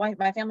 hey,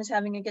 my family's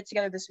having a get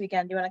together this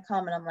weekend, do you want to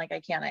come? And I'm like, I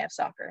can't, I have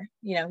soccer.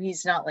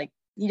 He's not like,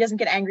 he doesn't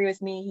get angry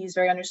with me. He's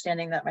very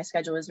understanding that my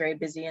schedule is very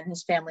busy, and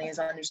his family is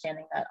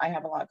understanding that I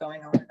have a lot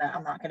going on and that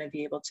I'm not going to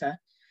be able to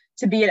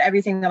be at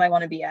everything that I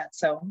want to be at.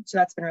 So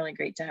that's been really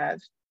great to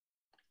have.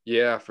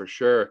 Yeah, for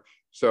sure.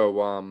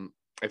 So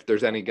if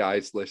there's any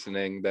guys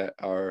listening that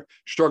are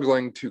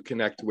struggling to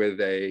connect with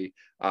a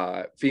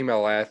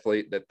female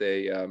athlete that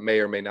they may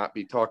or may not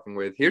be talking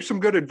with, here's some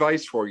good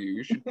advice for you.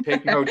 You should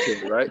take notes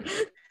in, right?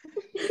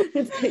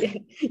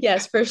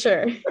 Yes, for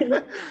sure.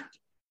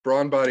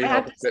 Brawn Body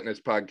Health and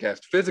Fitness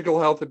Podcast, physical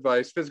health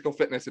advice, physical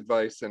fitness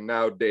advice, and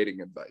now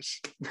dating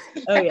advice.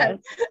 Oh, yeah.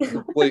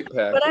 Complete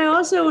package. But I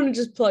also want to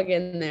just plug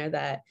in there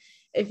that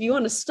if you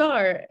want to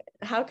start,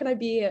 how can I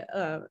be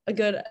a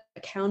good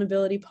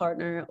accountability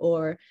partner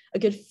or a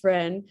good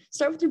friend?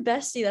 Start with your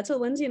bestie. That's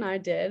what Lindsay and I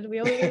did.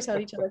 We always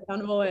held each other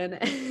accountable and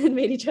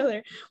made each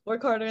other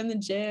work harder in the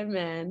gym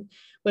and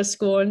with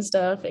school and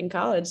stuff in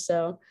college.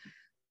 So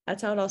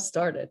that's how it all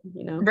started,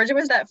 Bridget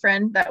was that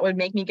friend that would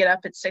make me get up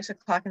at 6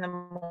 o'clock in the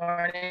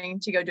morning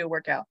to go do a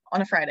workout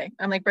on a Friday.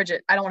 I'm like,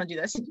 Bridget, I don't want to do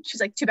this. She's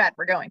like, too bad,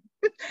 we're going.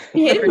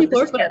 Hey,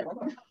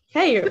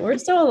 we're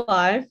still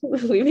alive.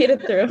 We made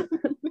it through.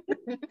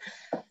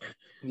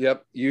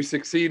 Yep, you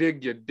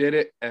succeeded, you did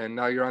it, and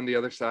now you're on the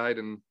other side,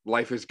 and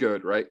life is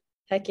good, right?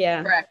 Heck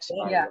yeah. Correct.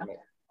 Yeah.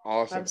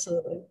 Awesome.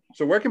 Absolutely.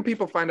 So where can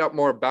people find out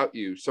more about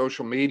you?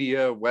 Social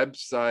media,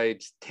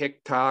 websites,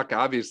 TikTok?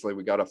 Obviously,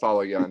 we got to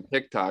follow you on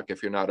TikTok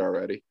if you're not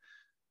already.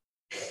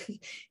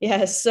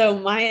 Yes. So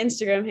my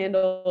Instagram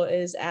handle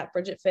is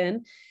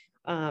 @BridgetFinn.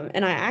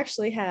 And I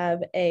actually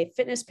have a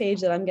fitness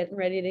page that I'm getting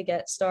ready to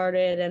get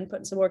started and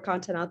putting some more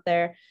content out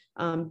there,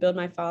 build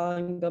my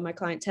following, build my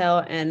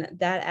clientele. And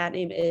that @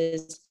 name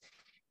is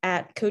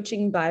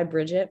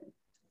 @CoachingByBridget.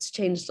 It's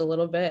changed a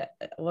little bit.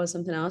 It was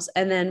something else.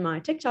 And then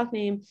my TikTok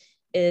name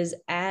is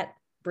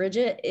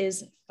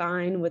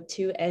 @BridgetIsFine with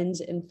 2 N's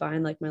in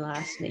fine, like my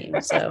last name.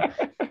 So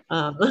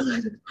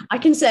I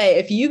can say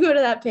if you go to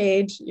that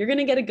page, you're going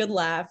to get a good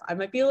laugh. I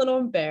might be a little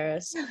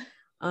embarrassed.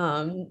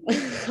 I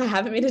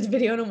haven't made a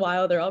video in a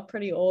while. They're all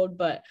pretty old,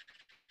 but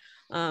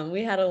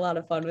we had a lot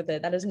of fun with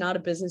it. That is not a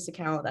business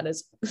account. That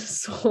is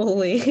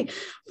solely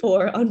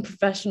for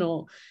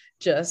unprofessional,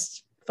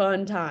 just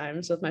fun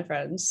times with my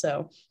friends.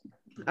 So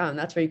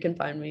that's where you can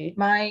find me.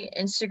 My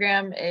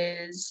Instagram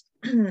is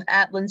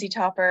 @Lindsay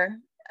Topper.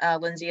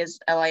 Lindsay is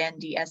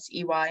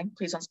LINDSEY.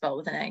 Please don't spell it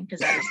with an A because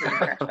that is the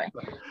incorrect way.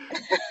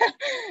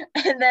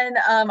 And then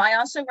I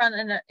also run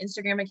an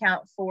Instagram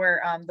account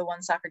for the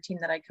one soccer team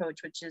that I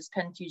coach, which is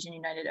Penn Fusion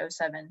United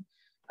 07.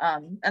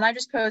 And I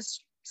just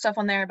post stuff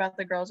on there about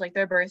the girls, like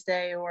their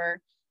birthday,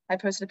 or I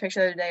posted a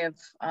picture the other day of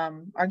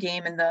our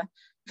game and the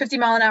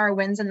 50-mile-an-hour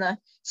winds and the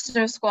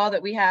snow squall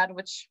that we had,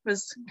 which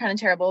was kind of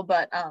terrible,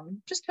 but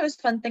just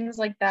post fun things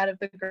like that of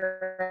the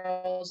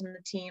girls and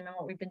the team and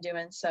what we've been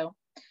doing. So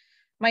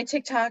my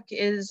TikTok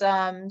is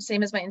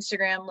same as my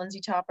Instagram,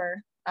 Lindsay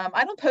Topper.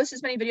 I don't post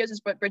as many videos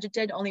as what Bridget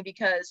did, only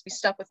because we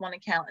stuck with one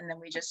account and then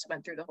we just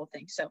went through the whole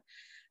thing. So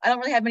I don't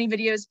really have many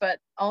videos, but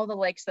all the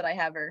likes that I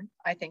have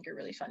I think are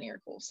really funny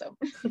or cool. So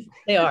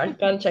they are.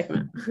 Gotta check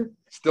them out.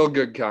 Still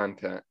good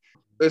content.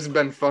 This has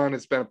been fun.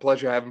 It's been a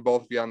pleasure having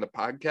both of you on the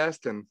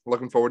podcast, and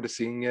looking forward to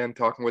seeing you and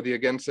talking with you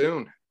again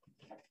soon.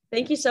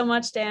 Thank you so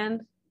much,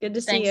 Dan. Good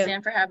to see you. Thanks,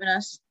 Dan, for having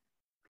us.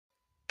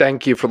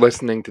 Thank you for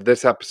listening to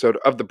this episode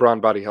of the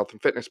Brawn Body Health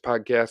and Fitness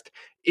Podcast.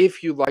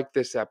 If you like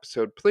this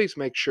episode, please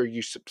make sure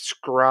you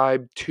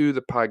subscribe to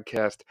the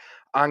podcast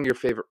on your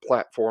favorite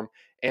platform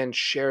and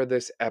share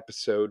this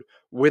episode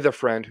with a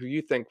friend who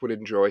you think would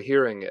enjoy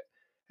hearing it.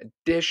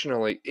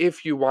 Additionally,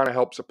 if you want to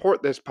help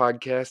support this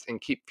podcast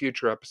and keep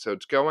future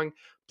episodes going,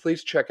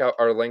 please check out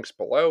our links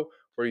below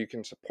where you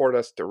can support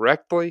us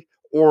directly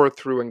or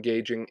through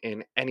engaging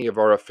in any of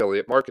our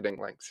affiliate marketing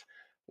links.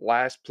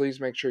 Last, please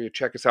make sure you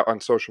check us out on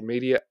social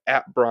media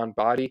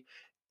 @BrawnBody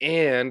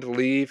and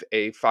leave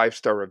a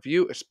 5-star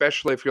review,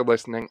 especially if you're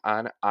listening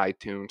on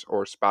iTunes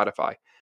or Spotify.